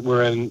episode,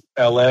 we're in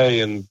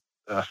LA and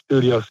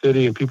Studio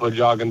City, and people are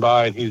jogging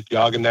by, and he's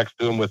jogging next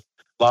to him with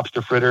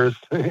lobster fritters,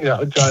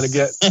 trying to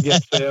get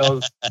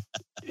sales.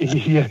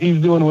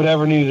 He's doing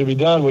whatever needed to be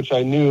done, which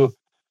I knew.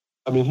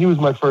 I mean, he was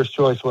my first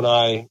choice when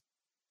I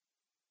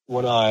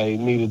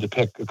needed to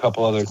pick a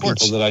couple other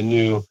people that I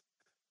knew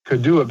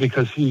could do it,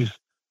 because he's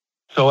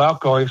so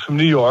outgoing. He's from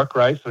New York,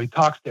 right? So he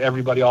talks to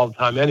everybody all the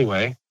time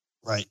anyway.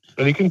 Right.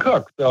 But he can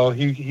cook. So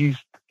he's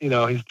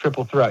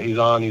triple threat. He's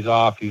on, he's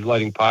off, he's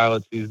lighting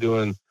pilots, he's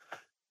doing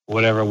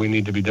whatever we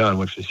need to be done,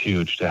 which is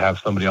huge to have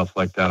somebody else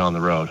like that on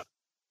the road.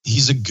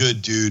 He's a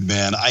good dude,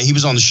 man. He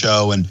was on the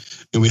show, and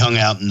we hung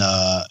out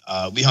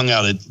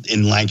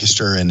in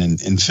Lancaster and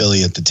in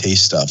Philly at the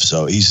Taste Stuff.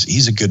 So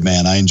he's a good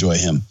man. I enjoy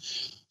him.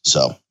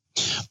 So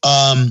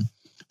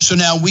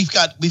now we've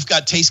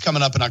got Taste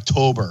coming up in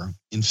October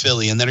in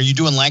Philly, and then are you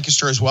doing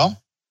Lancaster as well?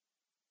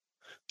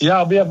 Yeah,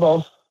 I'll be at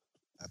both.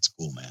 That's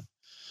cool, man.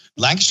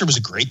 Lancaster was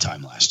a great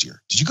time last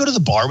year. Did you go to the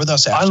bar with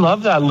us after? I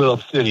love that little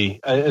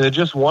city. And it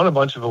just won a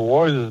bunch of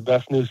awards as the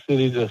best new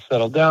city to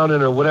settle down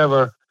in, or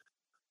whatever,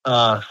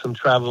 some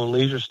travel and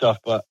leisure stuff.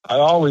 But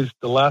the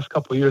last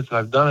couple of years that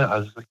I've done it, I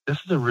was like, this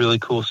is a really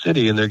cool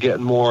city. And they're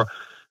getting more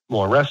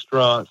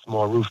restaurants,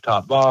 more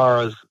rooftop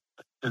bars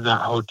in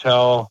that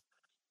hotel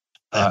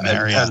at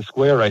Penn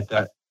Square, right?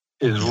 That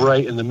is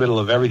right in the middle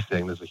of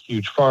everything. There's a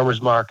huge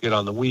farmer's market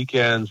on the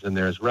weekends, and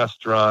there's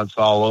restaurants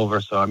all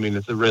over. So, I mean,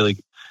 it's a really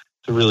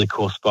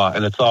cool spot,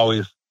 and it's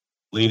always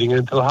leading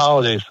into the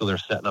holidays. So they're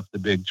setting up the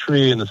big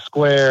tree in the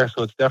square.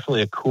 So it's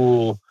definitely a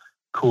cool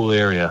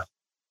area.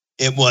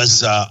 It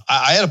was,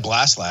 I had a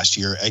blast last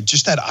year.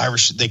 Just that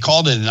they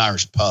called it an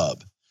Irish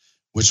pub,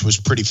 which was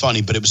pretty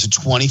funny, but it was a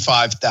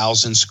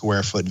 25,000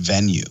 square foot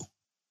venue.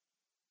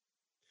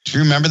 Do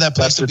you remember that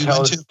place that we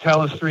went to?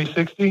 Tellus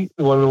 360,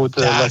 the one with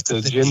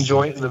the gin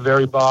joint in the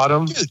very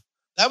bottom. Dude,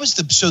 that was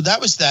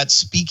that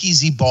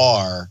speakeasy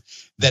bar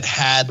that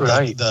had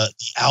the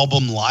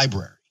album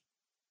library.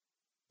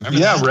 Remember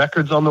that?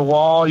 Records on the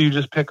wall. You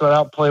just pick it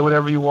out, play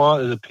whatever you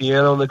want. There's a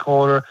piano in the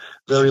corner,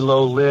 very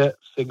low lit,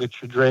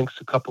 signature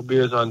drinks, a couple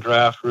beers on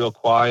draft, real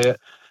quiet.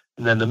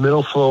 And then the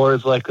middle floor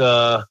is like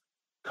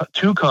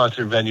two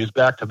concert venues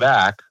back to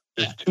back.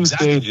 There's two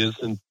stages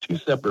and two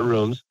separate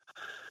rooms.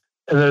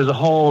 And there's a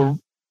whole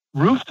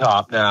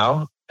rooftop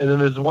now. And then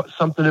there's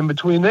something in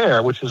between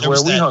there, which is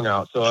where we hung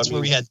out. So that's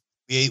where we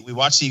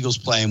watched the Eagles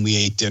play, and we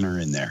ate dinner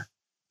in there.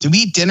 Did we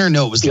eat dinner?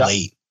 No, it was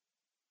late.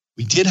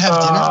 We did have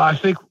dinner. I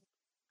think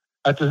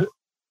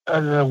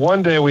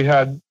one day we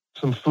had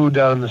some food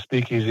down in the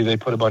speakeasy. They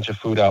put a bunch of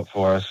food out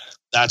for us.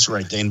 That's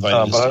right. They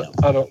invited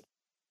us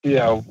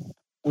down.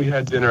 We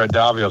had dinner at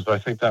Davio's, but I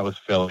think that was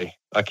Philly.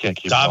 I can't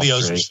keep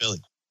Davio's was Philly.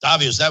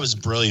 Davio's, that was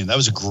brilliant. That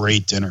was a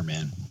great dinner,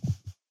 man.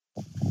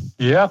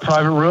 Yeah,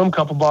 private room,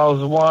 couple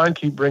bottles of wine,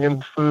 keep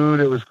bringing food.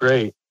 It was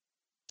great.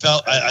 I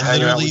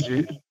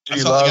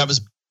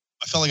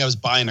felt like I was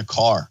buying a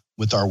car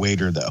with our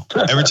waiter, though.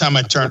 Every time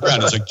I turned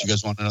around, it's like, do you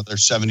guys want another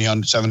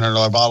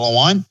 $700 bottle of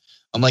wine?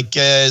 I'm like,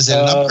 is it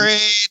an upgrade?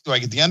 Do I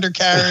get the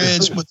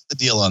undercarriage? What's the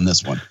deal on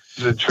this one?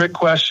 It's a trick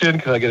question.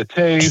 Can I get a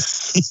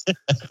taste?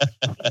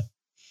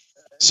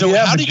 So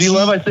but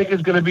G-Love, I think,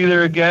 is going to be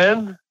there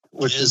again,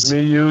 which is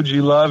me, you,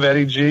 G-Love,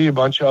 Eddie G, a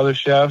bunch of other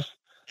chefs.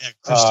 Yeah,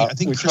 Christine, I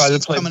think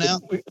Christine's coming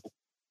out.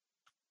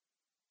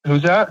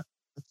 Who's that?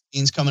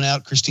 Christine's coming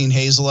out. Christine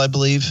Hazel, I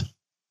believe.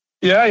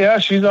 Yeah,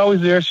 she's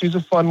always there. She's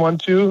a fun one,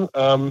 too.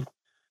 And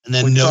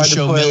then No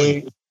Show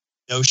Millie.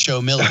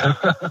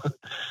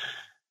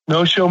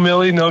 No show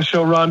Millie, no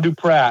show Ron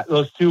Duprat.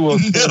 Those two will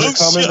they're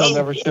coming. They'll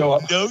never show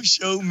up. No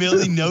show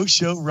Millie, no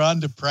show Ron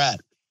Duprat.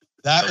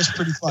 That was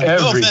pretty funny.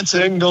 Every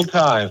single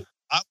time.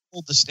 I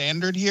pulled the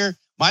standard here.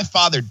 My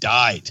father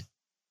died,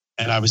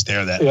 and I was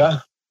there that Yeah.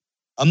 night.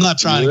 I'm not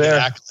trying to get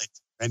accolades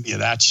for any of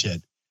that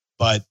shit,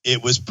 but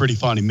it was pretty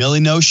funny.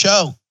 Millie, no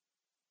show.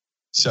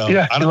 So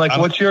yeah,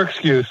 what's your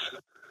excuse?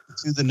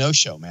 Do the no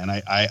show, man.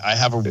 I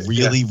have a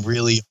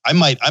really I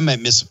might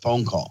miss a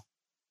phone call,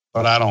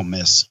 but I don't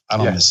miss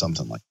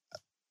something like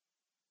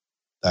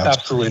that.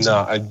 Absolutely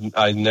not.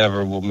 I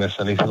never will miss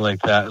anything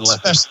like that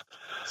unless it's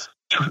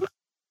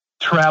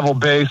travel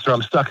based or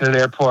I'm stuck in an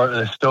airport in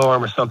a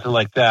storm or something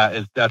like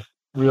that. That's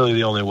really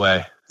the only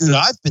way. Dude,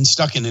 I've been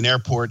stuck in an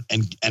airport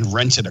and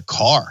rented a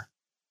car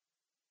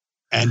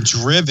and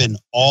driven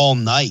all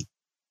night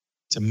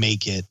to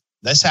make it.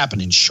 This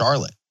happened in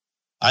Charlotte.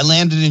 I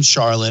landed in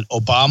Charlotte.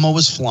 Obama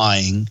was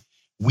flying.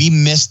 We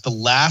missed the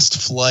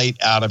last flight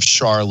out of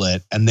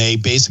Charlotte, and there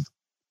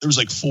was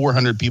like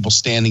 400 people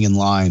standing in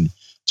line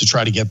to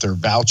try to get their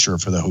voucher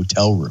for the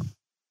hotel room.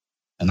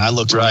 And I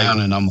looked around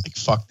and I'm like,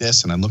 fuck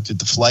this. And I looked at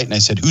the flight and I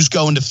said, who's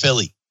going to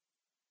Philly?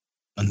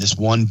 And this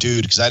one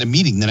dude, because I had a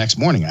meeting the next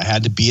morning. I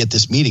had to be at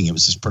this meeting. It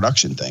was this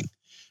production thing.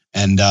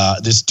 And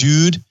this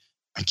dude,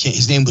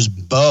 his name was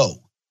Bo.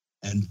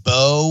 And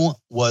Bo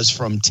was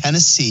from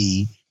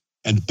Tennessee.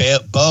 And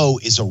Bo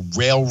is a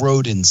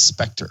railroad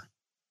inspector.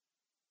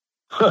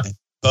 Huh.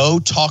 Bo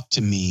talked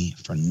to me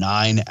for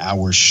 9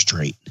 hours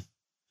straight.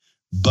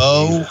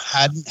 Bo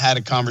hadn't had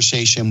a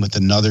conversation with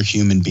another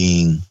human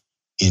being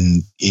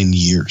in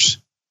years.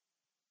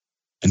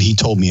 And he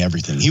told me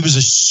everything. He was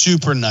a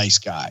super nice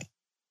guy,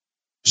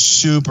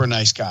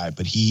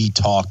 but he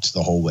talked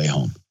the whole way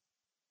home.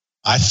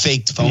 I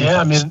faked phone calls.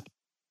 I mean,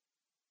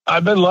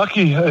 I've been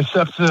lucky,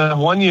 except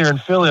 1 year in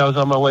Philly, I was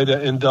on my way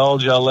to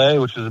Indulge LA,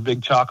 which is a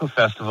big chocolate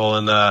festival,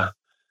 and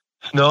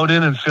snowed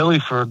in Philly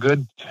for a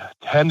good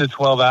 10 to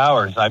 12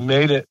 hours. I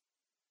made it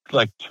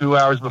like 2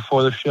 hours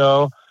before the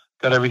show,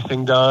 got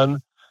everything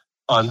done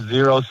on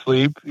zero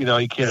sleep. You know,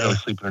 you can't really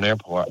sleep in an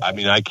airport. I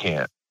mean, I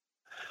can't.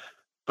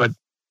 But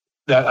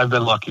I've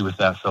been lucky with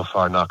that so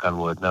far, knock on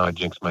wood. Now I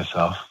jinxed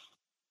myself.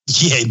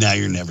 Yeah, now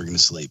you're never going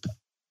to sleep.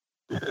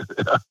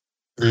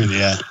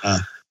 Yeah. I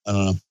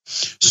don't know.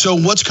 So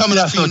what's coming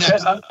up for you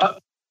next?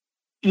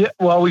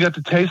 Well, we got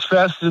the Taste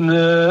Fest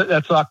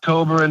that's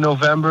October and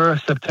November.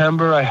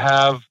 September, I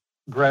have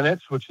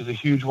Greenwich, which is a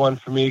huge one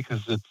for me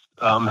because it's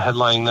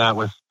headlining that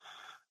with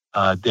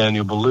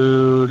Daniel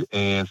Boulud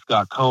and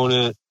Scott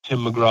Conant.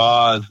 Tim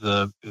McGraw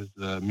is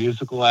the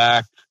musical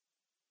act.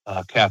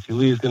 Kathy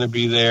Lee is going to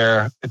be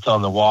there. It's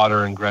on the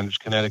water in Greenwich,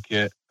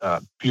 Connecticut.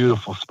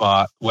 Beautiful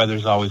spot.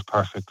 Weather's always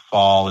perfect.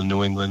 Fall in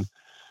New England.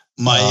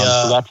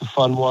 So that's a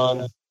fun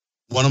one.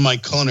 One of my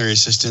culinary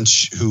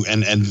assistants, who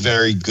and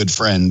very good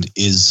friend,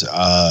 is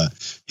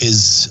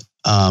his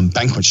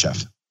banquet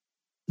chef,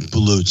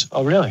 Boulud.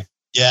 Oh, really?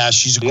 Yeah,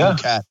 she's a cool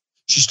cat.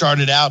 She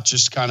started out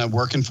just kind of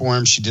working for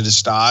him. She did a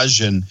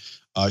stage and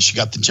she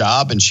got the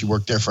job, and she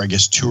worked there for, I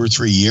guess, 2 or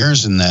 3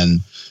 years, and then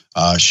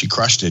she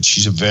crushed it.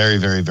 She's a very,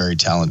 very, very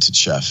talented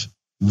chef.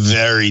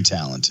 Very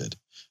talented.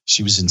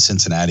 She was in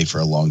Cincinnati for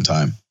a long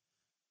time.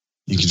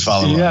 You can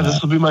follow her. Yeah,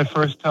 this will be my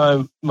first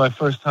time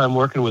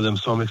working with him,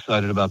 so I'm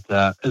excited about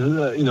that.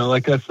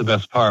 That's the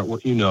best part.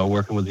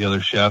 Working with the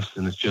other chefs,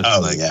 and it's just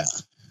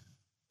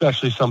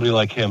especially somebody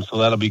like him. So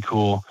that'll be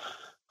cool.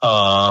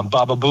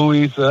 Baba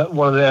Booey's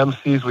one of the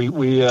MCs.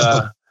 We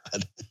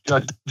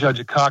judge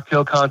a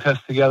cocktail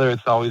contest together.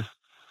 It's always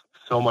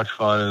so much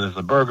fun, and there's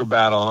a burger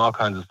battle and all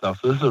kinds of stuff.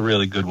 So this is a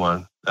really good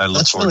one. I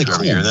look forward to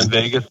every year. And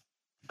then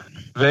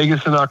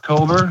Vegas in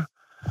October.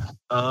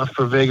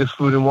 For Vegas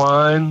Food and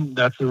Wine.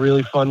 That's a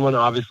really fun one.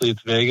 Obviously,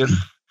 it's Vegas.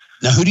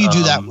 Now, who do you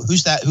do that?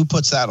 Who's that? Who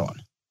puts that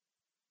on?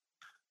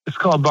 It's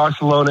called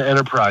Barcelona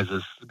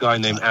Enterprises. A guy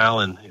named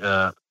Alan.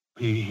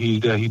 He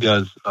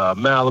does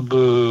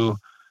Malibu,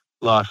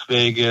 Las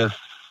Vegas,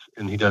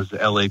 and he does the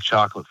LA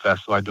Chocolate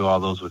Fest. So I do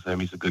all those with him.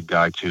 He's a good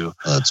guy too.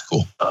 Oh, that's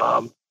cool.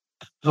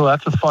 So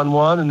that's a fun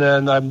one. And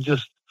then I'm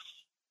just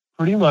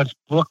pretty much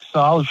booked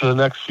solid for the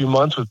next few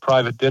months with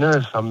private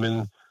dinners. I'm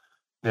in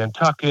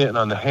Nantucket and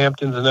on the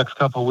Hamptons the next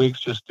couple of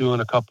weeks, just doing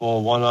a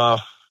couple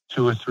one-off,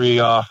 2 or 3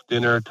 off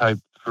dinner type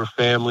for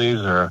families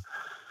or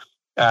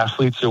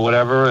athletes or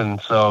whatever. And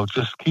so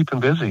just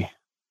keeping busy.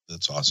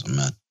 That's awesome,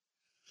 man.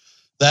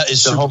 That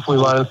is so hopefully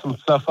cool. Lining some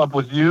stuff up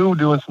with you,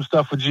 doing some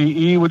stuff with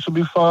GE, which will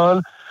be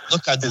fun.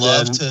 Look, I'd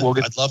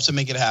love to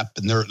make it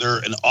happen. They're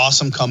an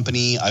awesome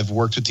company. I've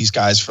worked with these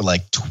guys for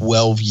like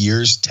 12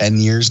 years,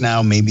 10 years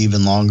now, maybe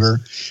even longer.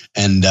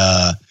 And,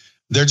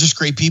 they're just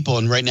great people.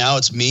 And right now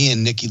it's me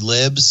and Nikki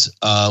Libs.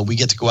 We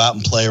get to go out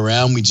and play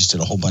around. We just did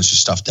a whole bunch of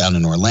stuff down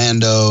in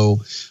Orlando.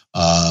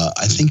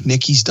 I think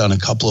Nikki's done a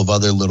couple of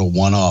other little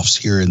one-offs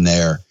here and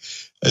there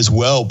as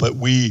well. But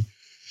we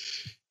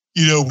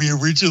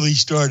originally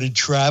started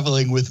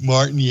traveling with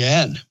Martin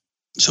Yan.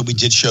 So we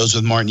did shows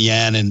with Martin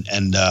Yan,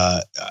 and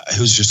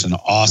who's just an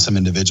awesome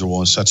individual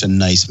and such a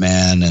nice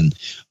man, and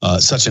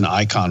such an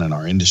icon in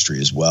our industry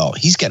as well.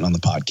 He's getting on the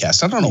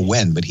podcast. I don't know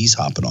when, but he's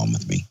hopping on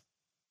with me.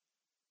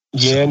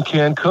 Yan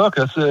Can Cook.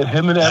 That's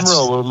him and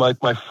Emerald were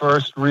like my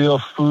first real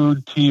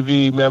food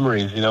TV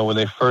memories. You know, when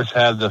they first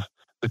had the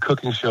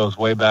cooking shows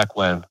way back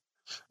when.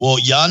 Well,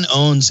 Jan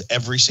owns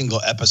every single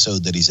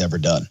episode that he's ever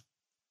done.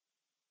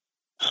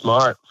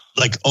 Smart.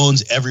 Like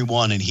owns every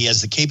one, and he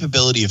has the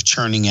capability of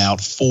churning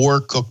out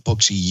 4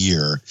 cookbooks a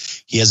year.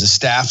 He has a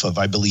staff of,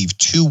 I believe,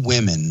 2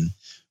 women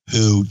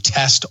who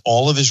test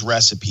all of his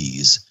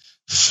recipes,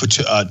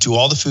 do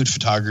all the food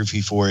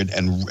photography for it,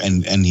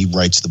 and he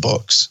writes the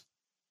books.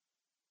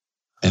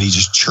 And he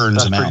just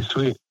churns them out. That's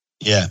pretty sweet.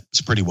 Yeah,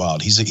 it's pretty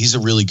wild. He's a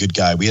really good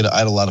guy. I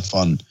had a lot of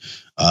fun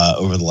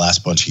over the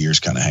last bunch of years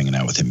kind of hanging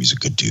out with him. He's a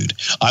good dude.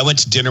 I went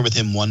to dinner with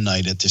him one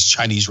night at this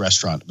Chinese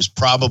restaurant. It was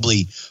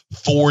probably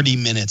 40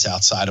 minutes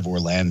outside of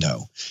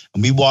Orlando.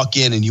 And we walk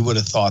in, and you would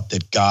have thought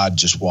that God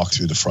just walked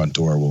through the front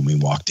door when we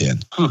walked in.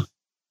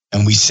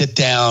 And we sit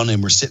down,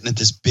 and we're sitting at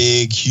this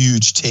big,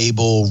 huge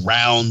table,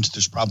 round.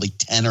 There's probably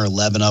 10 or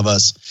 11 of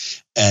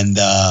us. And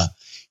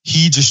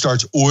he just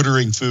starts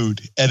ordering food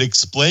and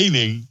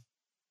explaining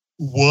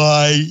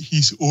why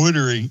he's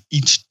ordering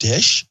each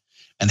dish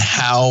and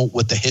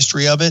what the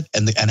history of it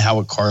and how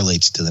it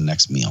correlates to the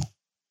next meal.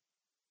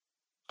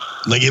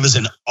 Like, it was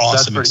an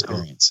awesome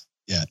experience.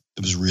 Cool. Yeah,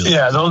 it was really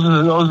cool.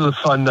 Those are the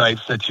fun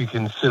nights that you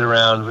can sit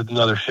around with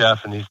another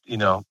chef and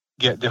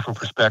get different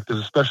perspectives,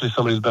 especially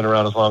somebody who's been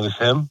around as long as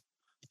him.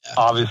 Yeah.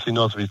 Obviously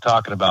knows what he's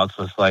talking about,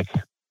 so it's like,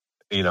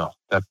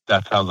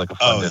 that sounds like a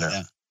fun dinner.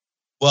 Yeah.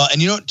 Well,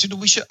 and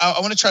we should. I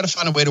want to try to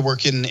find a way to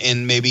work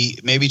in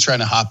maybe trying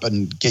to hop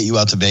and get you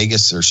out to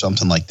Vegas or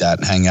something like that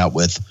and hang out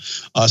with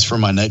us for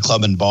my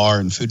nightclub and bar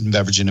and food and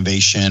beverage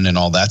innovation and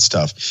all that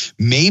stuff.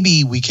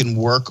 Maybe we can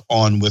work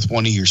on with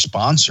one of your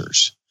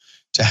sponsors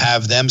to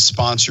have them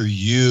sponsor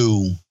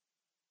you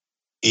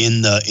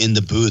in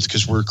the booth,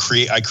 because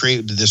I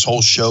created this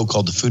whole show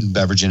called the Food and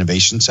Beverage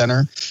Innovation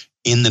Center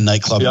in the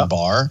nightclub and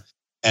bar.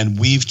 And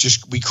we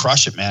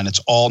crush it, man. It's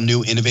all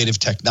new innovative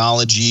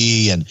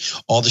technology and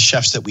all the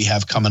chefs that we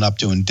have coming up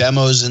doing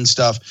demos and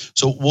stuff.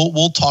 So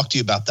we'll talk to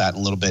you about that in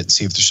a little bit and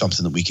see if there's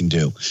something that we can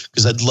do.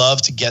 Because I'd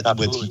love to get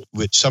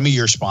with some of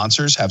your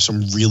sponsors, have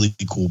some really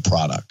cool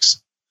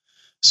products.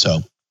 So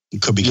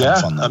it could be kind of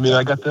fun. I mean,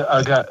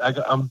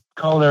 I'm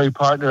culinary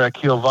partner at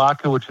Kiel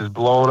Vodka, which is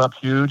blowing up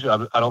huge.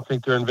 I don't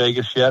think they're in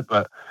Vegas yet,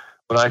 but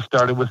when I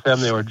started with them,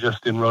 they were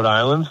just in Rhode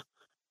Island.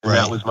 And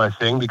that was my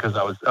thing, because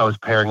I was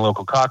pairing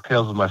local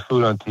cocktails with my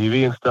food on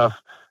TV and stuff.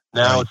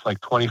 Now it's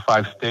like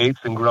 25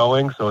 states and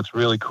growing, so it's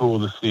really cool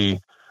to see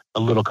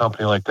a little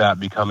company like that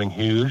becoming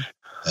huge.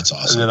 That's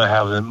awesome. And then I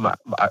have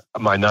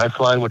my knife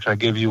line, which I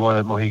give you one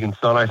at Mohegan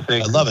Sun, I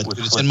think. I love it.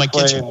 It's in my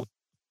kitchen.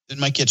 In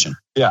my kitchen.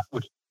 Yeah,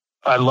 which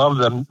I love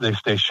them. They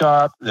stay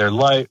sharp. They're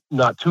light,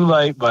 not too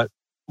light, but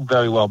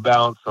very well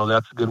balanced. So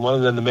that's a good one.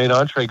 And then the main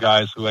entree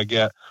guys, who I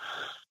get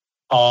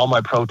all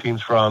my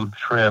proteins from: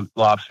 shrimp,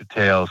 lobster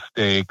tails,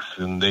 steaks,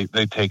 and they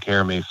take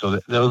care of me. So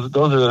those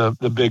are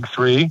the big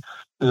 3.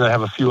 And I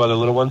have a few other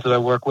little ones that I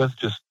work with.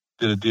 Just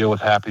did a deal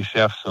with Happy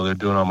Chefs, so they're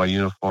doing all my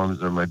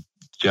uniforms or my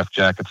chef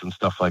jackets and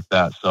stuff like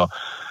that. So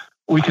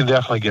we can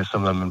definitely get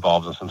some of them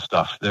involved in some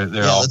stuff.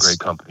 They're all great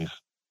companies.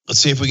 Let's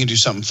see if we can do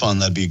something fun.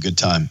 That'd be a good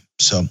time.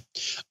 So,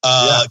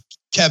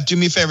 Kev, do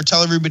me a favor.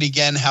 Tell everybody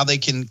again how they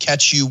can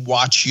catch you,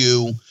 watch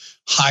you,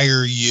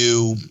 hire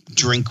you,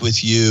 drink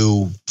with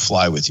you,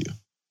 fly with you.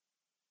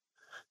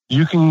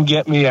 You can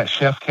get me at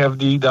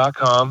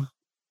chefkevd.com.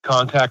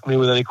 Contact me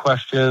with any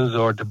questions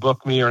or to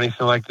book me or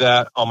anything like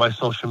that. All my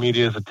social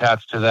media is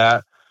attached to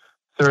that.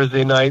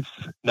 Thursday nights,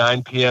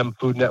 9 p.m.,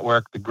 Food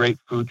Network, The Great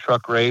Food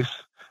Truck Race.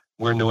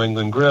 We're New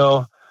England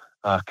Grill.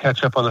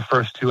 Catch up on the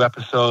first 2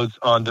 episodes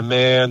on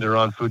demand or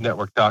on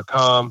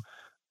foodnetwork.com.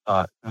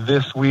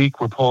 This week,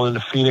 we're pulling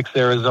into Phoenix,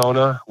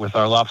 Arizona with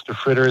our lobster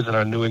fritters and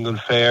our New England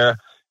Fair.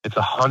 It's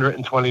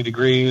 120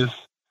 degrees.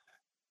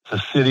 It's a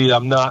city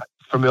I'm not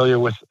familiar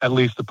with, at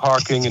least the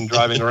parking and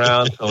driving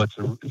around. So it's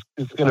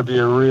going to be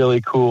a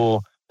really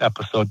cool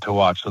episode to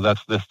watch. So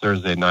that's this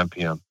Thursday, 9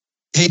 p.m.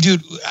 Hey,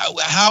 dude,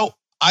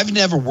 I've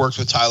never worked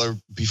with Tyler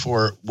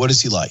before. What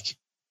is he like?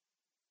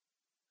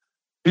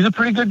 He's a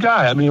pretty good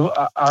guy. I mean,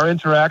 our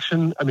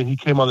interaction, he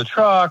came on the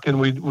truck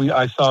and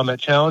I saw him at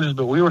challenges,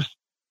 but we were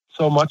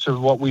so much of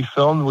what we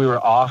filmed, we were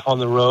off on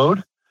the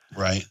road.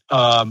 Right.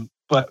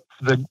 But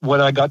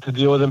when I got to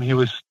deal with him, he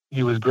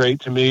was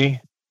great to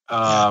me.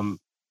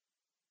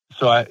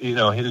 So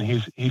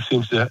he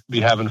seems to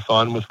be having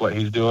fun with what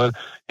he's doing.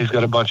 He's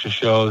got a bunch of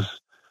shows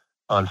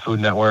on Food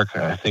Network.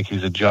 I think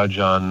he's a judge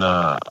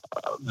on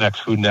Next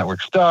Food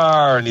Network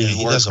Star, and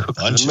he does a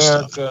bunch of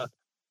America.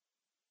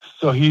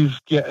 So he's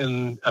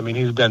getting.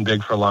 He's been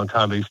big for a long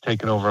time, but he's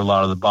taken over a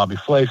lot of the Bobby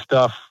Flay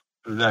stuff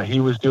that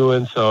he was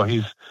doing. So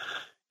he's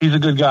a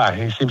good guy.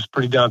 He seems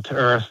pretty down to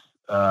earth.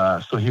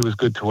 So he was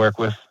good to work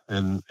with,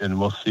 and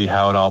we'll see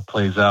how it all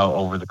plays out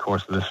over the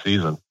course of this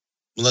season.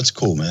 Well, that's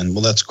cool, man.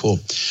 Well, that's cool.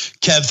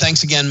 Kev,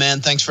 thanks again, man.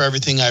 Thanks for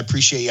everything. I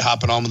appreciate you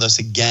hopping on with us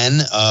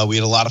again. We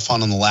had a lot of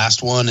fun on the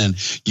last one, and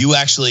you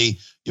actually,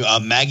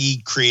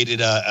 Maggie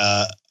created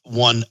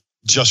one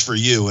just for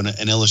you,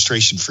 an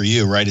illustration for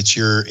you, right? It's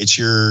your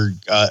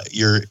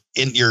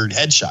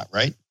headshot,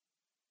 right?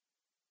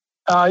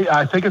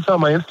 I think it's on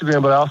my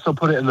Instagram, but I also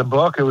put it in the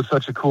book. It was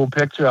such a cool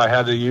picture. I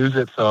had to use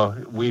it, so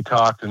we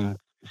talked, and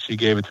she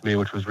gave it to me,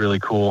 which was really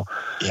cool.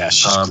 Yeah,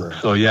 she's great.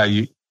 So yeah,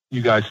 you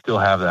guys still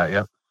have that.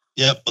 Yep.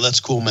 Yep. Well, that's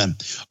cool, man.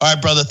 All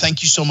right, brother.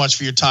 Thank you so much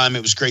for your time.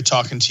 It was great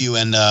talking to you,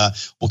 and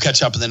we'll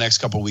catch up in the next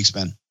couple of weeks,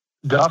 man.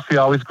 Duffy,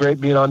 always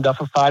great being on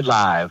Duffified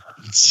Live.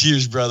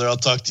 Cheers, brother. I'll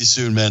talk to you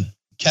soon, man.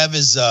 Kev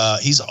is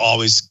he's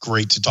always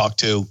great to talk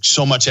to.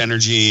 So much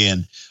energy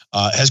and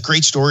has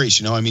great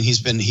stories. I mean,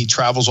 he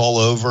travels all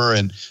over,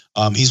 and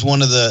he's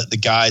one of the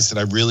guys that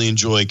I really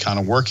enjoy kind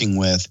of working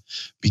with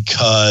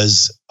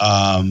because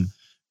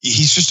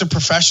he's just a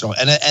professional.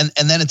 And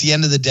then at the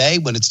end of the day,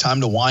 when it's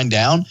time to wind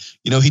down,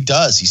 he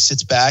does. He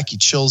sits back, he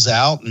chills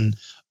out, and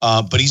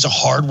but he's a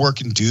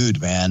hardworking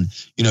dude, man.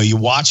 You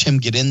watch him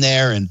get in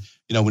there, and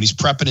when he's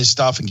prepping his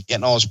stuff and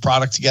getting all his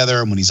product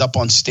together, and when he's up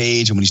on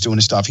stage and when he's doing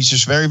his stuff, he's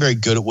just very, very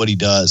good at what he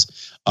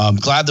does. I'm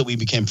glad that we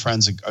became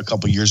friends a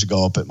couple of years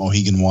ago up at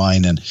Mohegan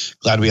Wine, and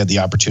glad we had the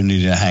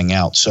opportunity to hang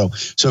out. So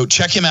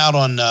check him out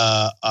on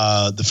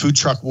the Food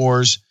Truck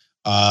Wars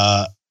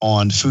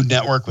on Food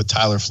Network with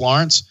Tyler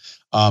Florence.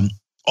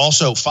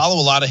 Also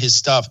follow a lot of his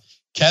stuff.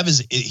 Kev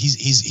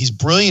he's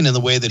brilliant in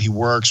the way that he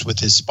works with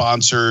his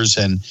sponsors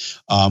and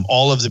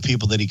all of the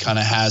people that he kind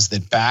of has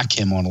that back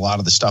him on a lot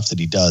of the stuff that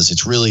he does.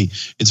 It's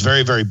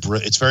very, very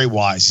it's very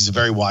wise. He's a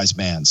very wise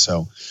man.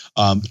 So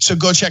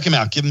go check him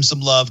out. Give him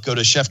some love. Go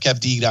to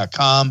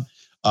chefkevd.com.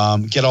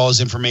 Get all his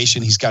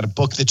information. He's got a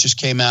book that just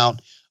came out,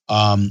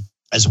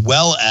 as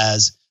well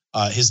as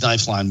his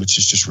knife line, which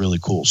is just really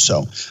cool.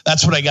 So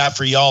that's what I got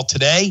for y'all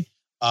today.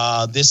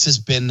 This has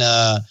been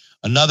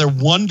another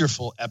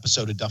wonderful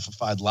episode of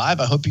Duffified Live.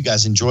 I hope you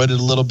guys enjoyed it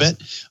a little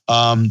bit.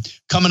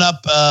 Coming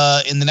up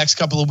in the next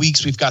couple of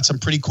weeks, we've got some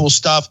pretty cool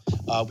stuff.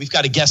 We've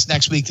got a guest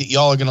next week that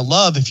y'all are going to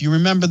love. If you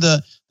remember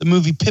the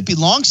movie Pippi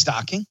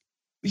Longstocking,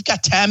 we've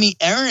got Tammy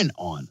Aaron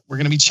on. We're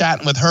going to be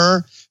chatting with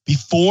her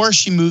before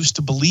she moves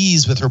to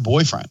Belize with her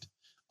boyfriend.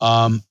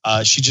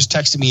 She just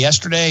texted me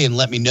yesterday and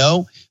let me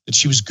know that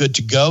she was good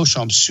to go.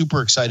 So I'm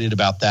super excited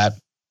about that.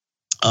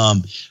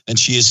 And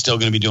she is still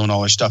going to be doing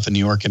all her stuff in New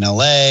York and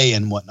LA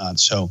and whatnot.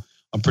 So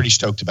I'm pretty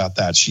stoked about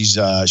that. She's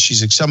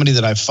somebody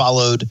that I've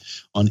followed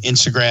on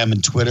Instagram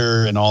and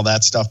Twitter and all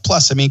that stuff.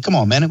 Plus, I mean, come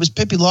on, man, it was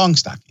Pippi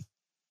Longstocking.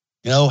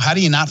 How do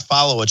you not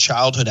follow a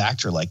childhood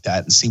actor like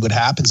that and see what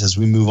happens as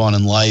we move on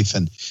in life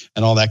and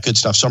all that good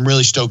stuff? So I'm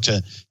really stoked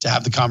to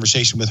have the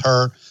conversation with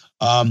her.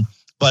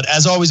 But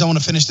as always, I want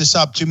to finish this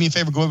up. Do me a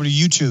favor, go over to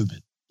YouTube.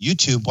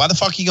 YouTube. Why the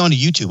fuck are you going to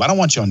YouTube? I don't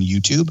want you on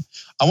YouTube.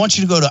 I want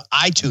you to go to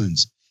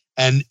iTunes.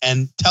 And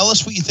tell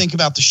us what you think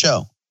about the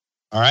show.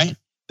 All right.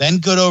 Then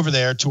go over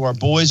there to our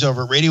boys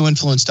over at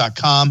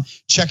radioinfluence.com.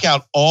 Check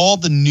out all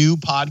the new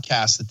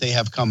podcasts that they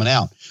have coming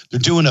out. They're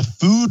doing a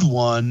food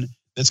one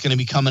that's going to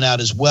be coming out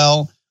as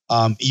well.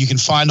 You can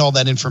find all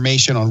that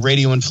information on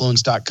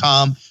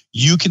radioinfluence.com.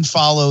 You can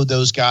follow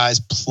those guys.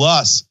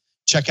 Plus,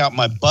 check out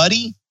my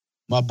buddy,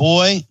 my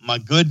boy, my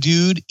good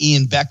dude,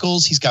 Ian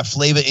Beckles. He's got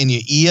Flavor in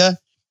Your Ear.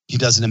 He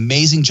does an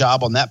amazing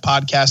job on that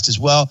podcast as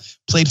well.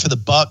 Played for the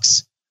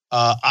Bucks.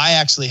 I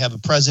actually have a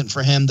present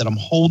for him that I'm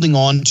holding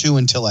on to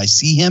until I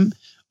see him.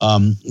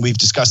 We've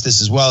discussed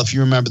this as well. If you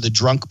remember the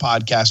drunk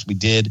podcast we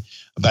did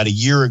about a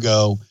year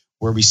ago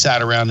where we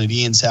sat around at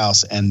Ian's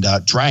house and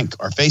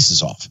drank our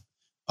faces off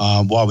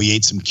while we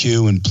ate some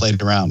Q and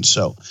played around.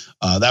 So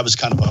that was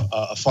kind of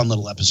a fun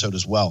little episode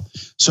as well.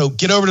 So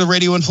get over to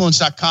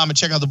radioinfluence.com and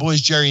check out the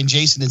boys, Jerry and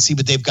Jason, and see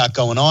what they've got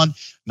going on.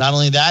 Not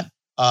only that,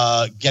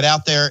 get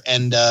out there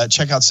and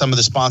check out some of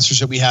the sponsors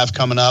that we have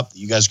coming up that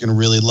you guys are going to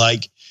really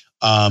like.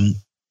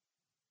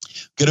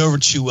 Get over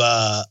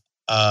to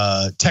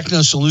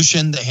Techno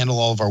Solution. They handle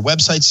all of our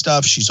website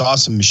stuff. She's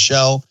awesome,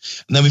 Michelle.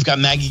 And then we've got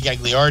Maggie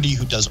Gagliardi,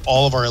 who does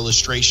all of our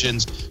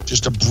illustrations.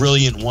 Just a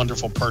brilliant,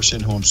 wonderful person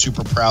who I'm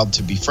super proud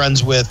to be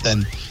friends with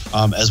and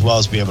as well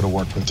as be able to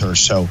work with her.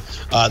 So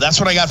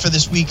that's what I got for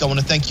this week. I want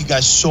to thank you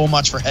guys so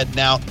much for heading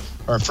out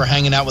or for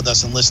hanging out with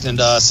us and listening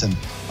to us and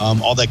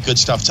all that good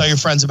stuff. Tell your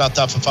friends about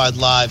Duffified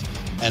Live,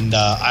 and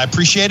I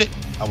appreciate it.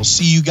 I will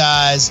see you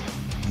guys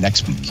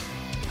next week.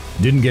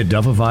 Didn't get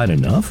Duffified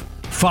enough?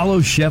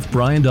 Follow Chef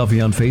Brian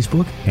Duffy on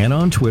Facebook and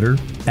on Twitter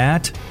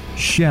at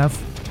Chef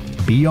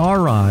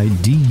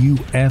BRIDUFF.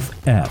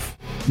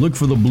 Look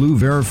for the blue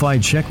verified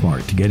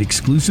checkmark to get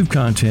exclusive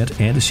content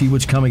and to see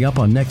what's coming up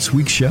on next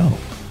week's show.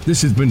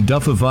 This has been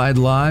Duffified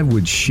Live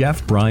with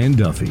Chef Brian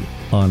Duffy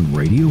on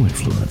Radio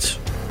Influence.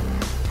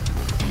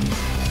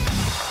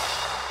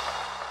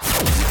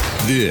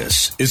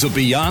 This is a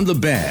Beyond the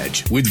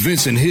Badge with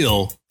Vincent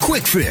Hill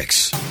Quick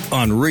Fix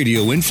on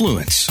Radio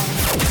Influence.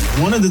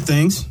 One of the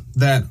things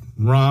that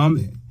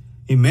Rahm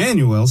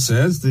Emanuel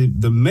says,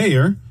 the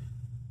mayor,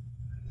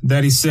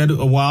 that he said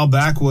a while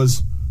back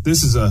was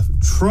this is a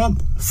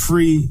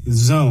Trump-free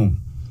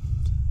zone.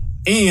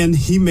 And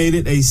he made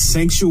it a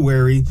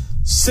sanctuary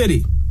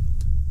city.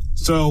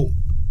 So,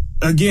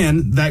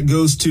 again, that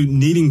goes to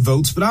needing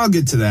votes, but I'll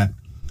get to that.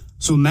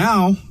 So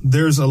now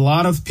there's a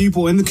lot of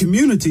people in the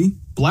community,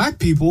 black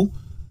people,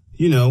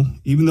 you know,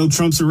 even though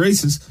Trump's a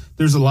racist,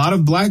 there's a lot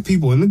of black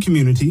people in the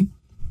community,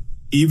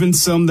 even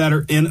some that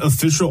are in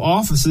official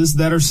offices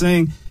that are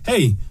saying,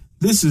 hey,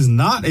 this is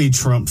not a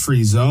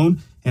Trump-free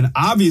zone, and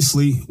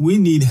obviously we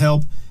need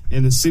help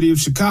in the city of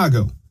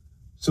Chicago.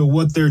 So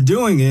what they're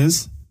doing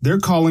is they're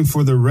calling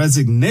for the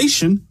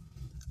resignation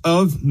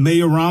of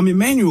Mayor Rahm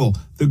Emanuel,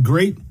 the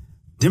great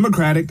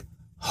Democratic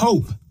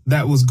hope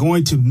that was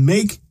going to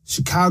make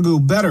Chicago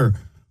better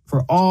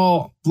for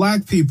all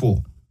black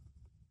people.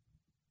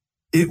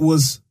 It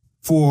was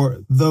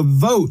for the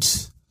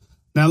votes.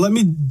 Now, let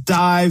me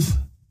dive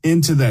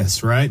into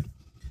this, right?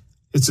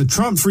 It's a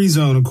Trump-free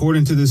zone,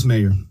 according to this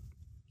mayor.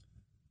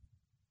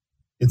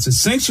 It's a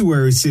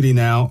sanctuary city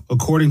now,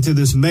 according to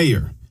this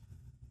mayor.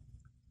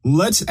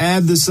 Let's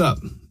add this up.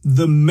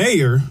 The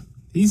mayor,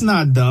 he's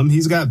not dumb.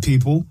 He's got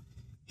people.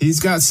 He's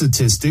got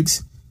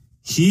statistics.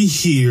 He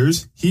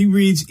hears. He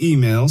reads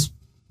emails.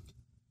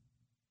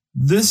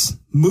 This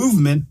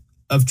movement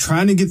of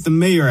trying to get the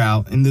mayor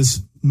out and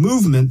this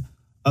movement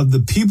of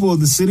the people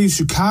of the city of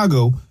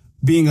Chicago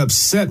being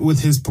upset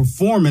with his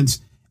performance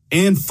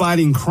and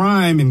fighting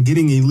crime and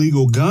getting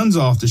illegal guns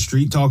off the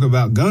street, talk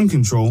about gun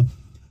control,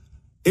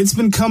 it's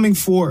been coming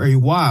for a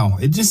while.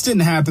 It just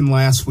didn't happen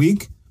last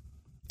week.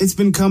 It's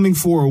been coming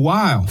for a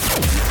while.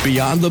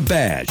 Beyond the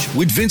Badge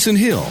with Vincent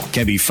Hill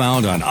can be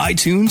found on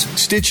iTunes,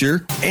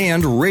 Stitcher,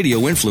 and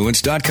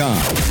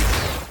RadioInfluence.com.